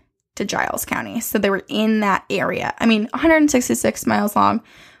County to Giles County. So they were in that area. I mean, 166 miles long,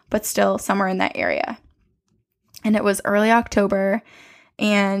 but still somewhere in that area. And it was early October,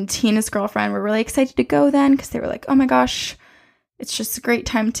 and he and his girlfriend were really excited to go then because they were like, oh my gosh, it's just a great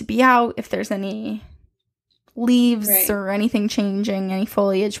time to be out. If there's any leaves or anything changing, any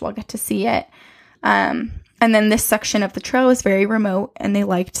foliage, we'll get to see it. And then this section of the trail was very remote, and they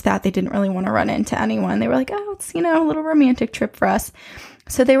liked that. They didn't really want to run into anyone. They were like, oh, it's, a little romantic trip for us.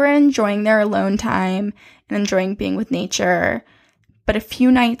 So they were enjoying their alone time and enjoying being with nature. But a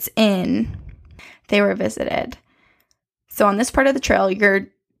few nights in, they were visited. So on this part of the trail, you're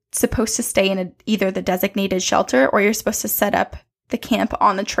supposed to stay in either the designated shelter, or you're supposed to set up the camp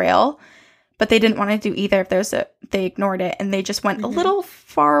on the trail. But they didn't want to do either. They ignored it, and they just went a little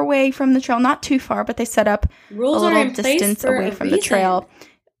far away from the trail. Not too far, but they set up a little distance away from the trail,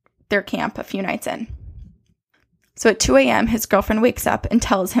 their camp a few nights in. So at 2 a.m., his girlfriend wakes up and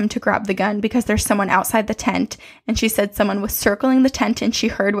tells him to grab the gun because there's someone outside the tent. And she said someone was circling the tent and she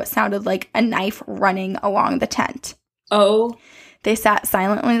heard what sounded like a knife running along the tent. Oh. They sat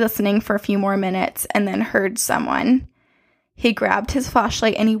silently listening for a few more minutes and then heard someone. He grabbed his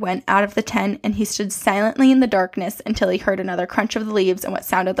flashlight and he went out of the tent and he stood silently in the darkness until he heard another crunch of the leaves and what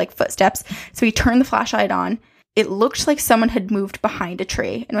sounded like footsteps. So he turned the flashlight on. It looked like someone had moved behind a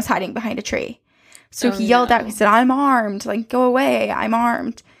tree and was hiding behind a tree. So he yelled out, he said, "I'm armed, like, go away, I'm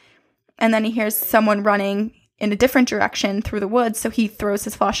armed." And then he hears someone running in a different direction through the woods, so he throws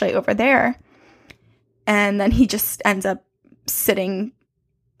his flashlight over there. And then he just ends up staying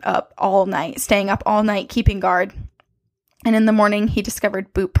up all night, keeping guard. And in the morning, he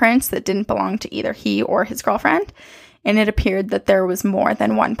discovered boot prints that didn't belong to either he or his girlfriend. And it appeared that there was more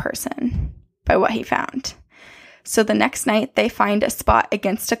than one person by what he found. So the next night, they find a spot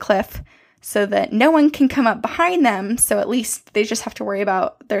against a cliff so that no one can come up behind them. So at least they just have to worry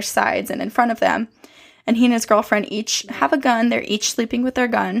about their sides and in front of them. And he and his girlfriend each have a gun. They're each sleeping with their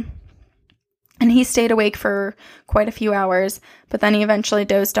gun. And he stayed awake for quite a few hours, but then he eventually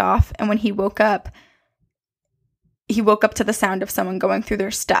dozed off. And when he woke up to the sound of someone going through their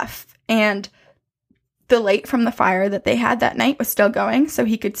stuff. And the light from the fire that they had that night was still going, so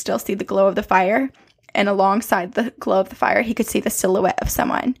he could still see the glow of the fire. And alongside the glow of the fire, he could see the silhouette of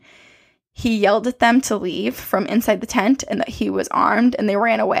someone. He yelled at them to leave from inside the tent and that he was armed, and they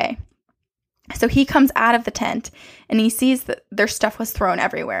ran away. So he comes out of the tent and he sees that their stuff was thrown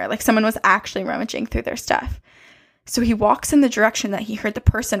everywhere, like someone was actually rummaging through their stuff. So he walks in the direction that he heard the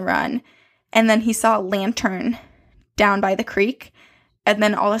person run, and then he saw a lantern down by the creek, and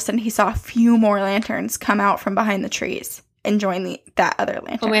then all of a sudden he saw a few more lanterns come out from behind the trees and join that other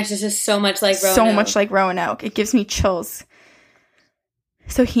lantern. Oh my gosh, this is so much like Roanoke. So much like Roanoke. It gives me chills.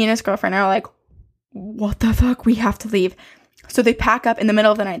 So he and his girlfriend are like, what the fuck? We have to leave. So they pack up in the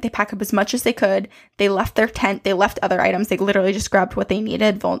middle of the night. They pack up as much as they could. They left their tent. They left other items. They literally just grabbed what they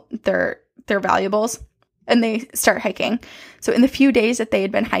needed, their valuables, and they start hiking. So in the few days that they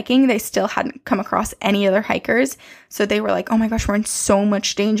had been hiking, they still hadn't come across any other hikers. So they were like, oh my gosh, we're in so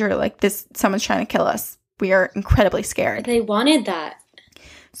much danger. Like someone's trying to kill us. We are incredibly scared. They wanted that.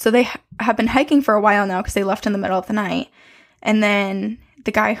 So they have been hiking for a while now because they left in the middle of the night. And then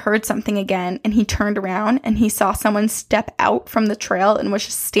the guy heard something again, and he turned around and he saw someone step out from the trail and was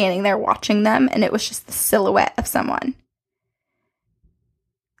just standing there watching them, and it was just the silhouette of someone.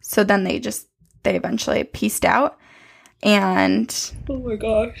 So then they eventually pieced out, and oh my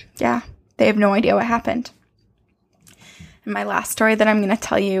gosh. Yeah, they have no idea what happened. And my last story that I'm going to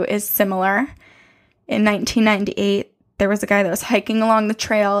tell you is similar. In 1998, there was a guy that was hiking along the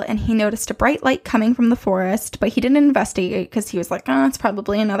trail, and he noticed a bright light coming from the forest, but he didn't investigate because he was like, oh, it's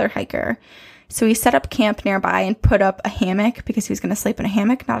probably another hiker. So he set up camp nearby and put up a hammock because he was going to sleep in a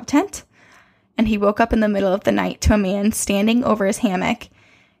hammock, not a tent. And he woke up in the middle of the night to a man standing over his hammock,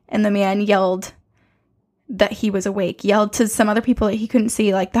 and the man yelled that he was awake, yelled to some other people that he couldn't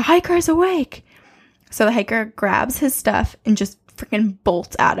see, like, the hiker is awake. So the hiker grabs his stuff and just freaking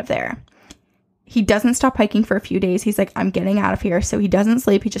bolts out of there. He doesn't stop hiking for a few days. He's like, I'm getting out of here. So he doesn't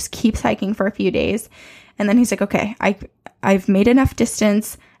sleep. He just keeps hiking for a few days. And then he's like, okay, I've made enough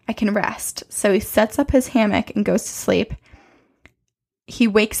distance. I can rest. So he sets up his hammock and goes to sleep. He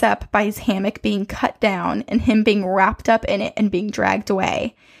wakes up by his hammock being cut down and him being wrapped up in it and being dragged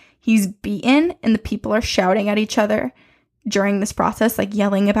away. He's beaten, and the people are shouting at each other during this process, like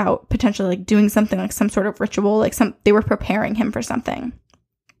yelling about potentially like doing something, like some sort of ritual, like they were preparing him for something.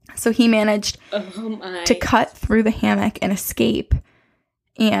 So he managed to cut through the hammock and escape.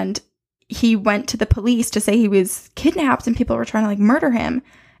 And he went to the police to say he was kidnapped and people were trying to like murder him.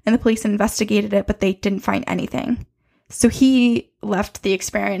 And the police investigated it, but they didn't find anything. So he left the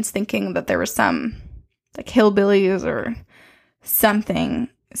experience thinking that there was some like hillbillies or something,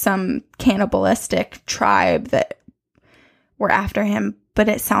 some cannibalistic tribe that were after him. But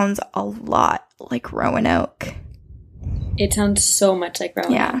it sounds a lot like Roanoke. It sounds so much like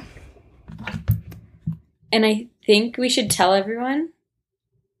Roanoke. Yeah. And I think we should tell everyone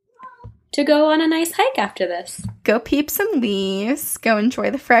to go on a nice hike after this. Go peep some leaves. Go enjoy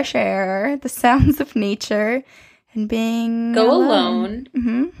the fresh air, the sounds of nature, and being Go alone.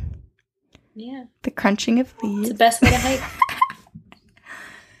 Mm-hmm. Yeah. The crunching of leaves. It's the best way to hike.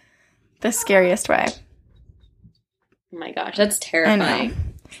 The scariest way. Oh my gosh, that's terrifying. I know.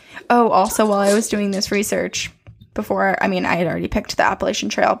 Oh, also, while I was doing this research, I had already picked the Appalachian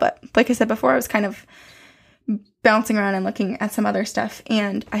Trail, but like I said before, I was kind of bouncing around and looking at some other stuff,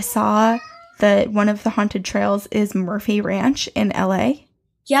 and I saw that one of the haunted trails is Murphy Ranch in LA.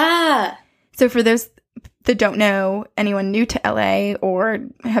 Yeah. So for those that don't know anyone new to LA or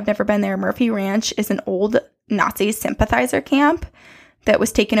have never been there, Murphy Ranch is an old Nazi sympathizer camp that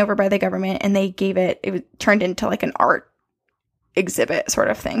was taken over by the government, and they gave it turned into like an art exhibit sort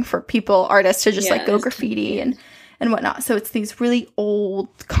of thing for artists to just like go graffiti and whatnot. So it's these really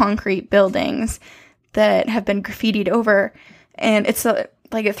old concrete buildings that have been graffitied over, and it's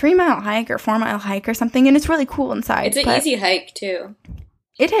like a 3-mile hike or 4-mile hike or something, and it's really cool inside. It's an easy hike too.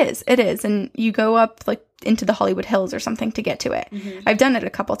 It is, and you go up like into the Hollywood Hills or something to get to it. Mm-hmm. I've done it a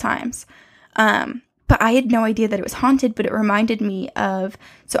couple times, but I had no idea that it was haunted. But it reminded me of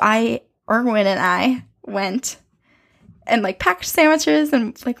Erwin and I went and like packed sandwiches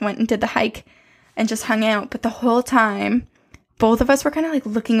and like went and did the hike and just hung out. But the whole time, both of us were kind of like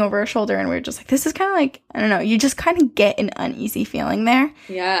looking over our shoulder, and we were just like, this is kind of like, I don't know, you just kind of get an uneasy feeling there.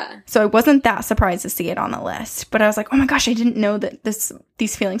 Yeah. So I wasn't that surprised to see it on the list, but I was like, oh my gosh, I didn't know that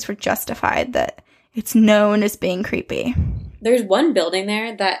these feelings were justified, that it's known as being creepy. There's one building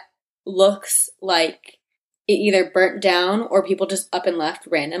there that looks like it either burnt down or people just up and left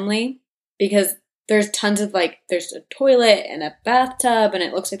randomly, because there's tons of like, there's a toilet and a bathtub, and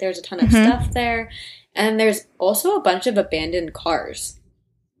it looks like there's a ton of stuff there. And there's also a bunch of abandoned cars.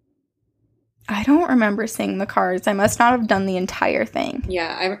 I don't remember seeing the cars. I must not have done the entire thing.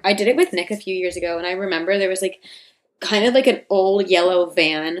 Yeah, I did it with Nick a few years ago, and I remember there was like kind of like an old yellow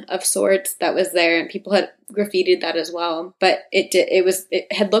van of sorts that was there, and people had graffitied that as well. But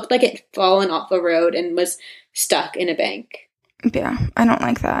it had looked like it had fallen off a road and was stuck in a bank. Yeah, I don't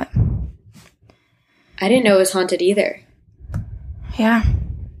like that. I didn't know it was haunted either. Yeah,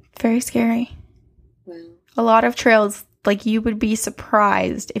 very scary. Wow. A lot of trails, like you would be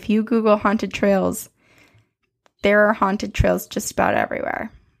surprised if you Google haunted trails, there are haunted trails just about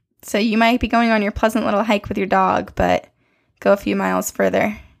everywhere. So you might be going on your pleasant little hike with your dog, but go a few miles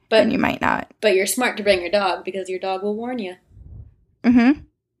further and you might not. But you're smart to bring your dog, because your dog will warn you. Mm-hmm.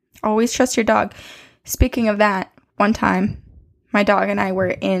 Always trust your dog. Speaking of that, one time, my dog and I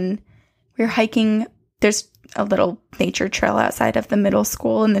were hiking. There's a little nature trail outside of the middle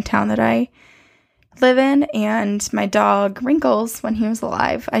school in the town that I live in, and my dog Wrinkles, when he was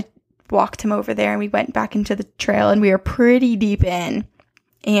alive, I walked him over there and we went back into the trail, and we were pretty deep in,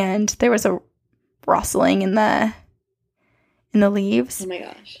 and there was a rustling in the leaves. Oh my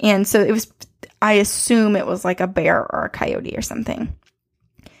gosh. And so I assume it was like a bear or a coyote or something.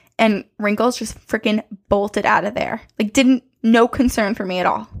 And Wrinkles just freaking bolted out of there. Like, no concern for me at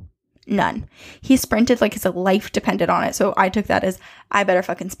all. None. He sprinted like his life depended on it. So I took that as, I better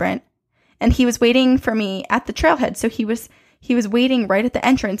fucking sprint. And he was waiting for me at the trailhead. So he was waiting right at the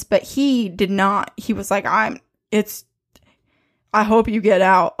entrance, but he did not. He was like, I hope you get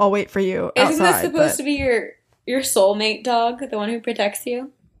out. I'll wait for you outside. Isn't this supposed to be your soulmate dog, the one who protects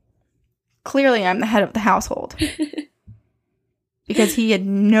you? Clearly, I'm the head of the household. Because he had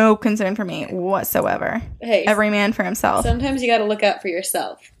no concern for me whatsoever. Hey, every man for himself. Sometimes you got to look out for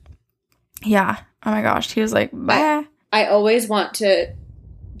yourself. Yeah. Oh my gosh. He was like, bah. I always want to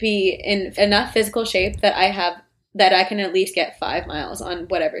be in enough physical shape that I can at least get 5 miles on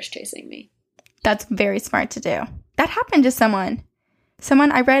whatever's chasing me. That's very smart to do. That happened to someone.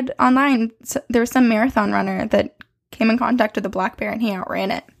 Someone I read online, there was some marathon runner that came in contact with a black bear and he outran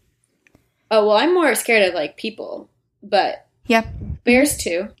it. Oh, well, I'm more scared of like people, but yeah, bears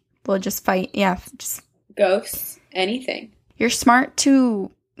too. We'll just fight. Yeah. Just ghosts, anything. You're smart to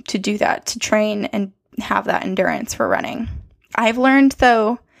do that, to train and have that endurance for running. I've learned,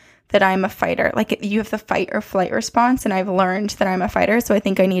 though, that I'm a fighter. Like, you have the fight or flight response, and I've learned that I'm a fighter, so I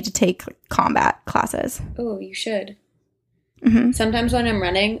think I need to take combat classes. Oh, you should. Mm-hmm. Sometimes when I'm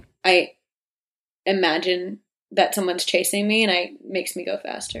running, I imagine that someone's chasing me, and it makes me go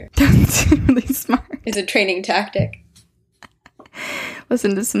faster. That's really smart. It's a training tactic.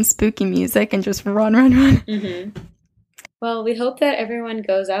 Listen to some spooky music and just run. Mm-hmm. Well, we hope that everyone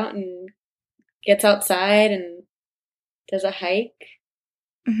goes out and gets outside and does a hike.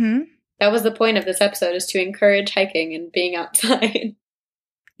 Mm-hmm. That was the point of this episode, is to encourage hiking and being outside.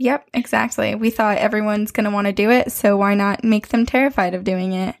 Yep, exactly. We thought everyone's going to want to do it, so why not make them terrified of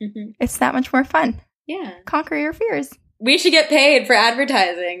doing it? Mm-hmm. It's that much more fun. Yeah. Conquer your fears. We should get paid for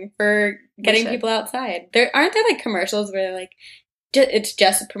advertising, for getting people outside. Aren't there like commercials where they're like, it's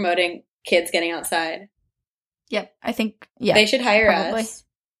just promoting kids getting outside? Yep, I think, yeah. They should hire us.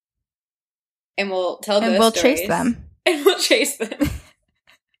 And we'll tell ghost stories. Chase them. And we'll chase them.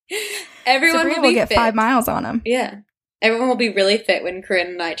 Everyone will get fit. 5 miles on them. Yeah. Everyone will be really fit when Corinne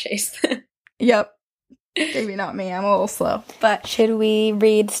and I chase them. Yep. Maybe not me. I'm a little slow. But should we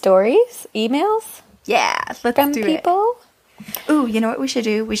read stories? Emails? Yeah. Let's from do people? It. Ooh, you know what we should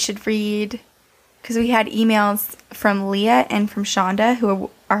do? We should read because we had emails from Leah and from Shonda, who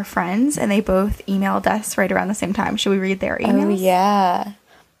are friends, and they both emailed us right around the same time. Should we read their emails? Oh, yeah.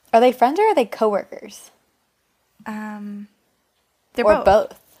 Are they friends or are they coworkers? They're or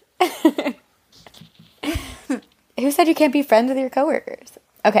both. Who said you can't be friends with your coworkers?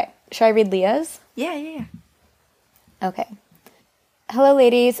 Okay, should I read Leah's? Yeah. Okay. Hello,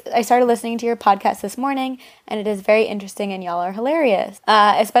 ladies. I started listening to your podcast this morning, and it is very interesting, and y'all are hilarious.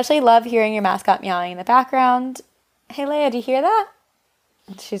 Especially love hearing your mascot meowing in the background. Hey, Leah, do you hear that?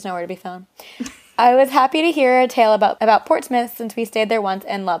 She's nowhere to be found. I was happy to hear a tale about Portsmouth since we stayed there once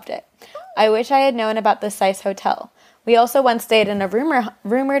and loved it. I wish I had known about the Sice Hotel. We also once stayed in a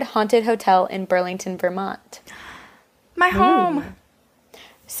rumored haunted hotel in Burlington, Vermont. My home.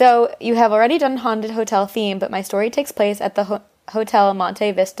 So you have already done haunted hotel theme, but my story takes place at the Hotel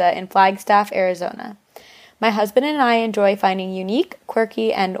Monte Vista in Flagstaff, Arizona. My husband and I enjoy finding unique,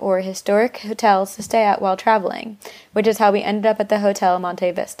 quirky, and or historic hotels to stay at while traveling, which is how we ended up at the Hotel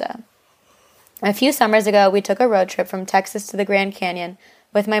Monte Vista. A few summers ago, we took a road trip from Texas to the Grand Canyon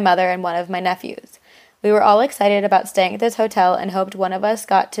with my mother and one of my nephews. We were all excited about staying at this hotel and hoped one of us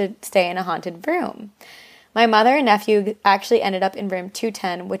got to stay in a haunted room. My mother and nephew actually ended up in room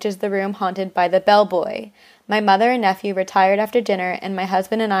 210, which is the room haunted by the bellboy. My mother and nephew retired after dinner, and my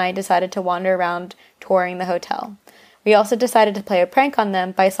husband and I decided to wander around touring the hotel. We also decided to play a prank on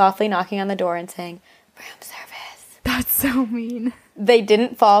them by softly knocking on the door and saying, "Room service." That's so mean. They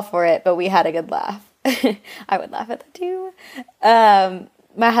didn't fall for it, but we had a good laugh. I would laugh at that too.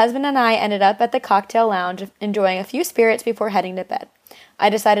 My husband and I ended up at the cocktail lounge enjoying a few spirits before heading to bed. I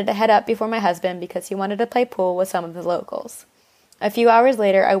decided to head up before my husband because he wanted to play pool with some of the locals. A few hours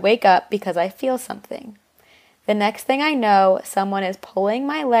later, I wake up because I feel something. The next thing I know, someone is pulling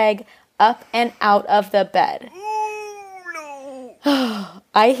my leg up and out of the bed. Oh, no.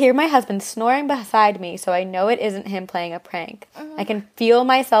 I hear my husband snoring beside me, so I know it isn't him playing a prank. I can feel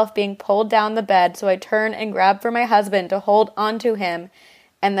myself being pulled down the bed, so I turn and grab for my husband to hold onto him,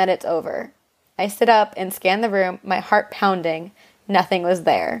 and then it's over. I sit up and scan the room, my heart pounding. Nothing was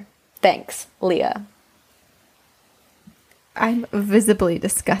there. Thanks, Leah. I'm visibly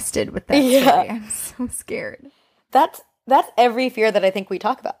disgusted with that story. I'm so scared. That's every fear that I think we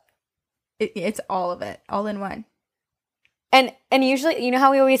talk about. It's all of it, all in one. And usually, you know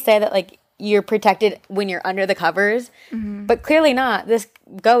how we always say that, like, you're protected when you're under the covers? Mm-hmm. But clearly not. This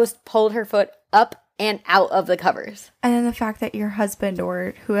ghost pulled her foot up and out of the covers. And then the fact that your husband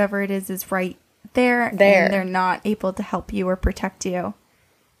or whoever it is right there. And they're not able to help you or protect you.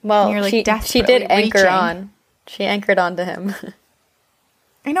 Well, you're, like, she did anchor on. She anchored onto him.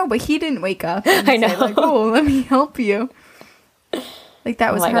 I know, but he didn't wake up and I know. say, like, oh, let me help you. Like,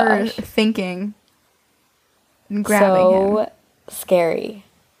 that was her gosh. Thinking and grabbing him. Scary.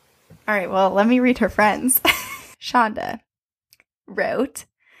 All right, well, let me read her friends. Shonda wrote,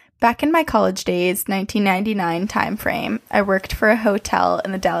 back in my college days, 1999 time frame, I worked for a hotel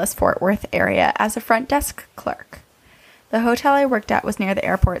in the Dallas-Fort Worth area as a front desk clerk. The hotel I worked at was near the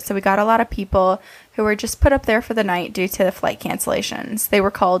airport, so we got a lot of people who were just put up there for the night due to the flight cancellations. They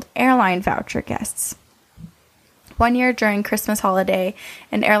were called airline voucher guests. One year during Christmas holiday,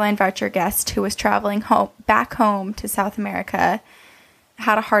 an airline voucher guest who was traveling back home to South America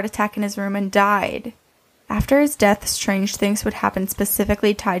had a heart attack in his room and died. After his death, strange things would happen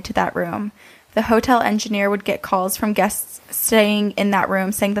specifically tied to that room. The hotel engineer would get calls from guests staying in that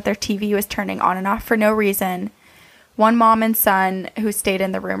room saying that their TV was turning on and off for no reason. One mom and son who stayed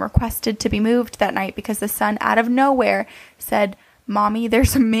in the room requested to be moved that night because the son, out of nowhere, said, "Mommy,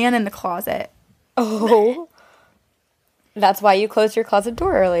 there's a man in the closet." Oh. That's why you closed your closet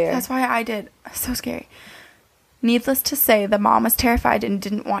door earlier. That's why I did. So scary. Needless to say, the mom was terrified and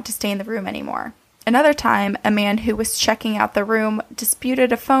didn't want to stay in the room anymore. Another time, a man who was checking out the room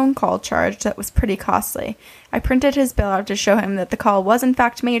disputed a phone call charge that was pretty costly. I printed his bill out to show him that the call was in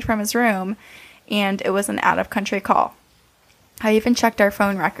fact made from his room, and it was an out-of-country call. I even checked our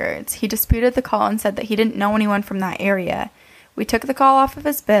phone records. He disputed the call and said that he didn't know anyone from that area. We took the call off of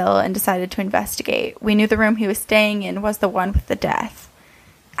his bill and decided to investigate. We knew the room he was staying in was the one with the death.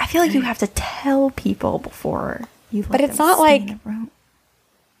 I feel like you have to tell people before you let them stay in the room.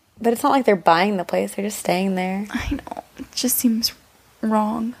 But it's not like they're buying the place. They're just staying there. I know. It just seems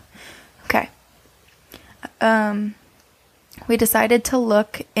wrong. Okay. We decided to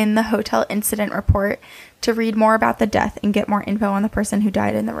look in the hotel incident report to read more about the death and get more info on the person who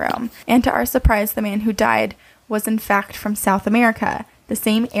died in the room. And to our surprise, the man who died was in fact from South America, the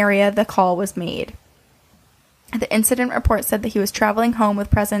same area the call was made. The incident report said that he was traveling home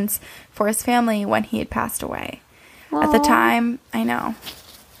with presents for his family when he had passed away. Aww. At the time, I know.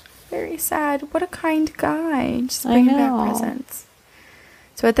 very sad. What a kind guy. Just bringing back presents.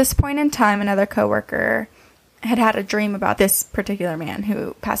 So at this point in time, another coworker had a dream about this particular man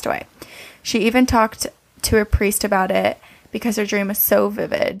who passed away. She even talked to a priest about it because her dream was so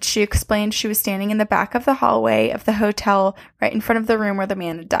vivid. She explained she was standing in the back of the hallway of the hotel right in front of the room where the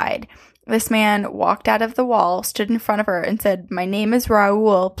man had died. This man walked out of the wall, stood in front of her, and said, "My name is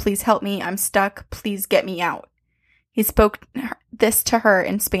Raul. Please help me. I'm stuck. Please get me out." He spoke this to her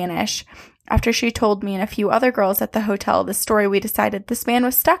in Spanish. After she told me and a few other girls at the hotel the story, we decided this man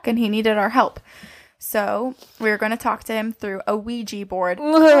was stuck and he needed our help. So we were going to talk to him through a Ouija board.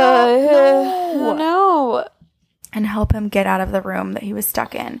 No. And help him get out of the room that he was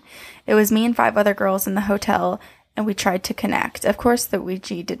stuck in. It was me and 5 other girls in the hotel, and we tried to connect. Of course, the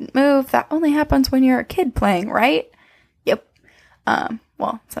Ouija didn't move. That only happens when you're a kid playing, right? Yep.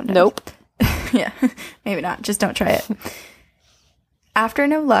 Well, sometimes. Nope. Yeah, maybe not. Just don't try it. After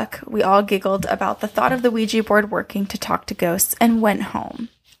no luck, we all giggled about the thought of the Ouija board working to talk to ghosts and went home.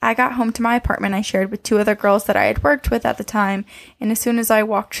 I got home to my apartment I shared with 2 other girls that I had worked with at the time, and as soon as I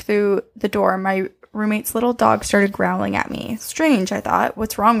walked through the door, my roommate's little dog started growling at me. Strange, I thought.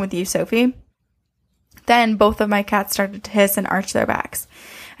 What's wrong with you, Sophie? Then both of my cats started to hiss and arch their backs.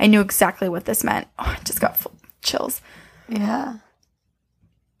 I knew exactly what this meant. Oh, I just got full chills. Yeah.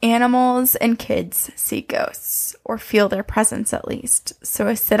 Animals and kids see ghosts, or feel their presence at least. So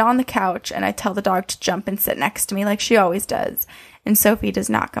I sit on the couch and I tell the dog to jump and sit next to me like she always does. And Sophie does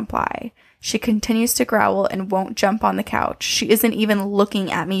not comply. She continues to growl and won't jump on the couch. She isn't even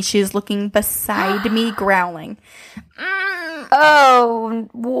looking at me. She is looking beside me, growling. Oh.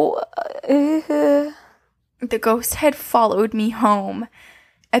 The ghost had followed me home.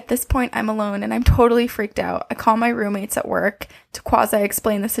 At this point, I'm alone and I'm totally freaked out. I call my roommates at work to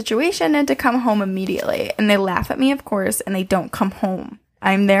quasi-explain the situation and to come home immediately. And they laugh at me, of course, and they don't come home.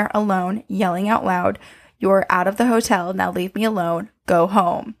 I'm there alone, yelling out loud, "You're out of the hotel. Now leave me alone. Go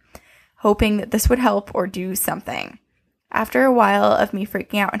home." Hoping that this would help or do something. After a while of me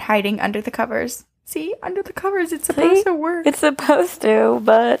freaking out and hiding under the covers. See, under the covers, it's supposed to work. It's supposed to,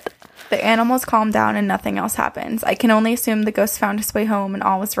 but... The animals calmed down and nothing else happens. I can only assume the ghost found his way home and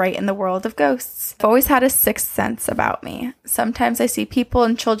all was right in the world of ghosts. I've always had a sixth sense about me. Sometimes I see people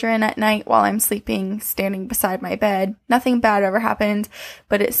and children at night while I'm sleeping, standing beside my bed. Nothing bad ever happened,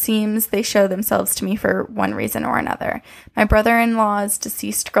 but it seems they show themselves to me for one reason or another. My brother-in-law's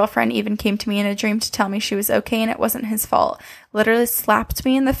deceased girlfriend even came to me in a dream to tell me she was okay and it wasn't his fault. Literally slapped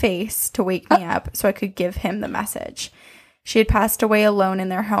me in the face to wake me up so I could give him the message. She had passed away alone in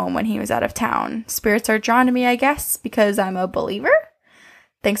their home when he was out of town. Spirits are drawn to me, I guess, because I'm a believer?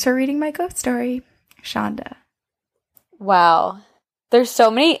 Thanks for reading my ghost story, Shonda. Wow. There's so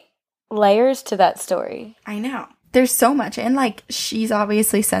many layers to that story. I know. There's so much. And, she's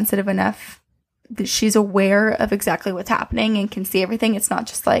obviously sensitive enough that she's aware of exactly what's happening and can see everything. It's not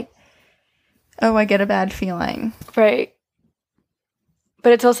just oh, I get a bad feeling. Right.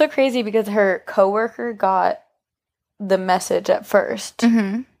 But it's also crazy because her coworker got the message at first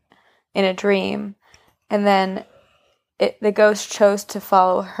in a dream, and then the ghost chose to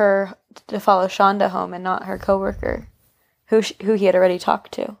follow Shonda home and not her coworker, who he had already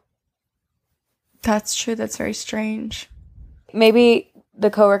talked to. That's true. That's very strange. Maybe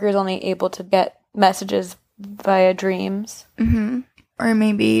the coworker is only able to get messages via dreams. Or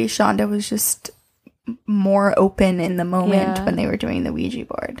maybe Shonda was just more open in the moment when they were doing the Ouija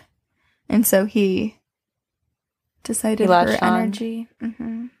board, and so he decided her energy.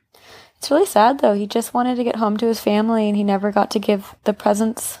 It's really sad, though. He just wanted to get home to his family, and he never got to give the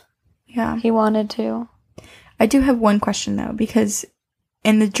presents he wanted to. I do have one question, though, because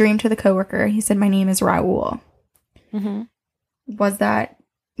in the dream to the coworker, he said, "My name is Raul." Was that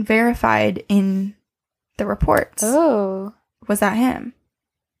verified in the reports? Oh. Was that him?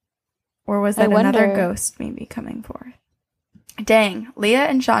 Or was that another ghost maybe coming forth? Dang. Leah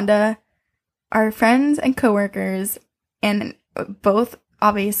and Shonda are friends and coworkers, and both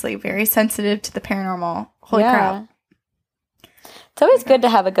obviously very sensitive to the paranormal. Holy crap. It's always good to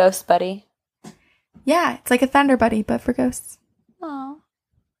have a ghost buddy. Yeah, it's like a thunder buddy, but for ghosts. Aww.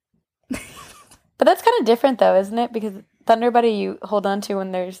 But that's kind of different, though, isn't it? Because thunder buddy you hold on to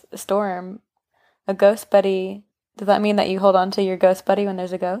when there's a storm. A ghost buddy, does that mean that you hold on to your ghost buddy when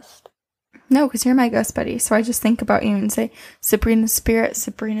there's a ghost? No, because you're my ghost buddy. So I just think about you and say, Sabrina's spirit,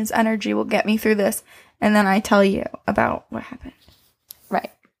 Sabrina's energy will get me through this. And then I tell you about what happened.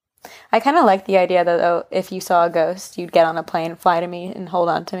 Right. I kind of like the idea, though, if you saw a ghost, you'd get on a plane, fly to me, and hold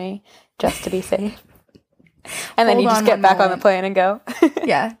on to me just to be safe. And then you just get back on the plane and go.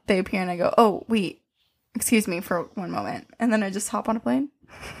 Yeah, they appear and I go, "Oh, wait, excuse me for one moment." And then I just hop on a plane.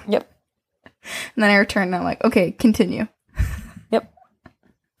 Yep. And then I returned and I'm like, okay, continue. Yep.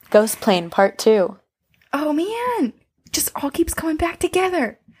 Ghost Plane Part 2. Oh, man. Just all keeps coming back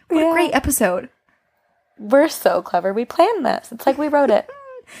together. What a great episode. We're so clever. We planned this. It's like we wrote it.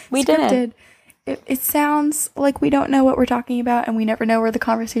 We didn't. It sounds like we don't know what we're talking about and we never know where the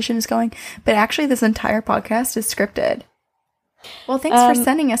conversation is going. But actually, this entire podcast is scripted. Well, thanks for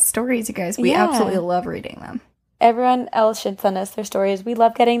sending us stories, you guys. We absolutely love reading them. Everyone else should send us their stories. We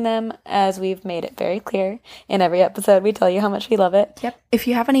love getting them, as we've made it very clear. In every episode, we tell you how much we love it. Yep. If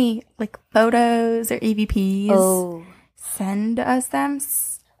you have any photos or EVPs, send us them.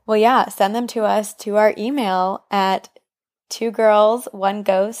 Well, yeah, send them to us to our email at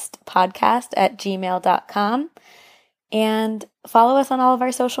 2girls1ghostpodcast@gmail.com, and follow us on all of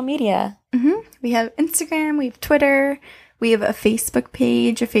our social media. Mm-hmm. We have Instagram, we have Twitter, we have a Facebook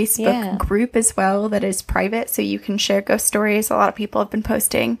page, a Facebook group as well that is private, so you can share ghost stories. A lot of people have been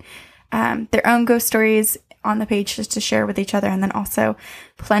posting their own ghost stories on the page just to share with each other, and then also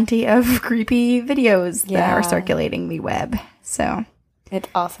plenty of creepy videos that are circulating the web. So it's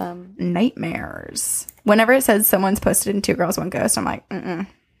awesome. Nightmares. Whenever it says someone's posted in 2 Girls, 1 Ghost, I'm like,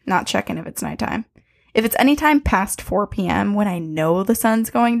 not checking if it's nighttime. If it's anytime past 4 p.m. when I know the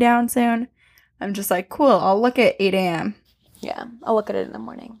sun's going down soon, I'm just like, cool, I'll look at 8 a.m. Yeah, I'll look at it in the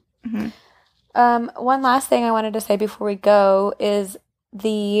morning. Mm-hmm. One last thing I wanted to say before we go is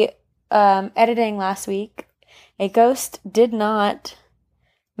the editing last week. A ghost did not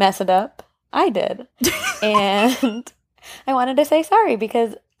mess it up. I did. And I wanted to say sorry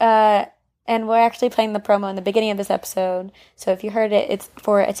because, and we're actually playing the promo in the beginning of this episode. So if you heard it, it's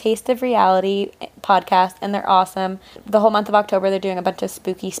for A Taste of Reality podcast, and they're awesome. The whole month of October, they're doing a bunch of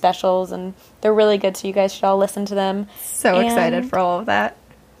spooky specials, and they're really good, so you guys should all listen to them. So excited for all of that.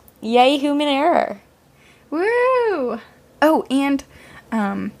 Yay, human error. Woo! Oh, and,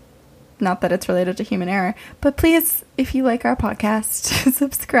 not that it's related to human error, but please, if you like our podcast,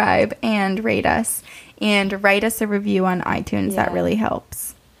 subscribe and rate us. And write us a review on iTunes. That really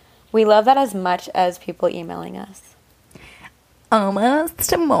helps. We love that as much as people emailing us.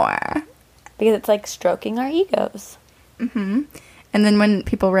 Almost more. Because it's like stroking our egos. Mm-hmm. And then when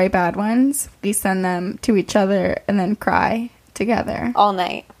people write bad ones, we send them to each other and then cry together. All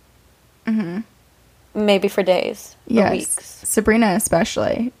night. Mm-hmm. Maybe for days. Or weeks. Sabrina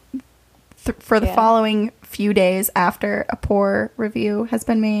especially. For the following few days after a poor review has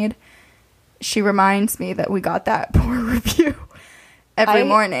been made, she reminds me that we got that poor review every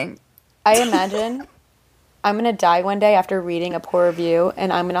morning. I imagine I'm going to die one day after reading a poor review,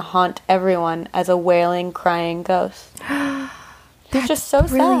 and I'm going to haunt everyone as a wailing, crying ghost. It's just so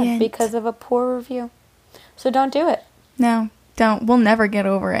sad because of a poor review. So don't do it. No, don't. We'll never get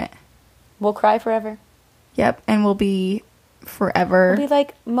over it. We'll cry forever. Yep, and we'll be forever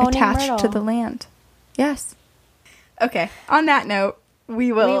attached to the land. Yes. Okay, on that note,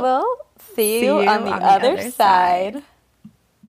 we will see you on the other side.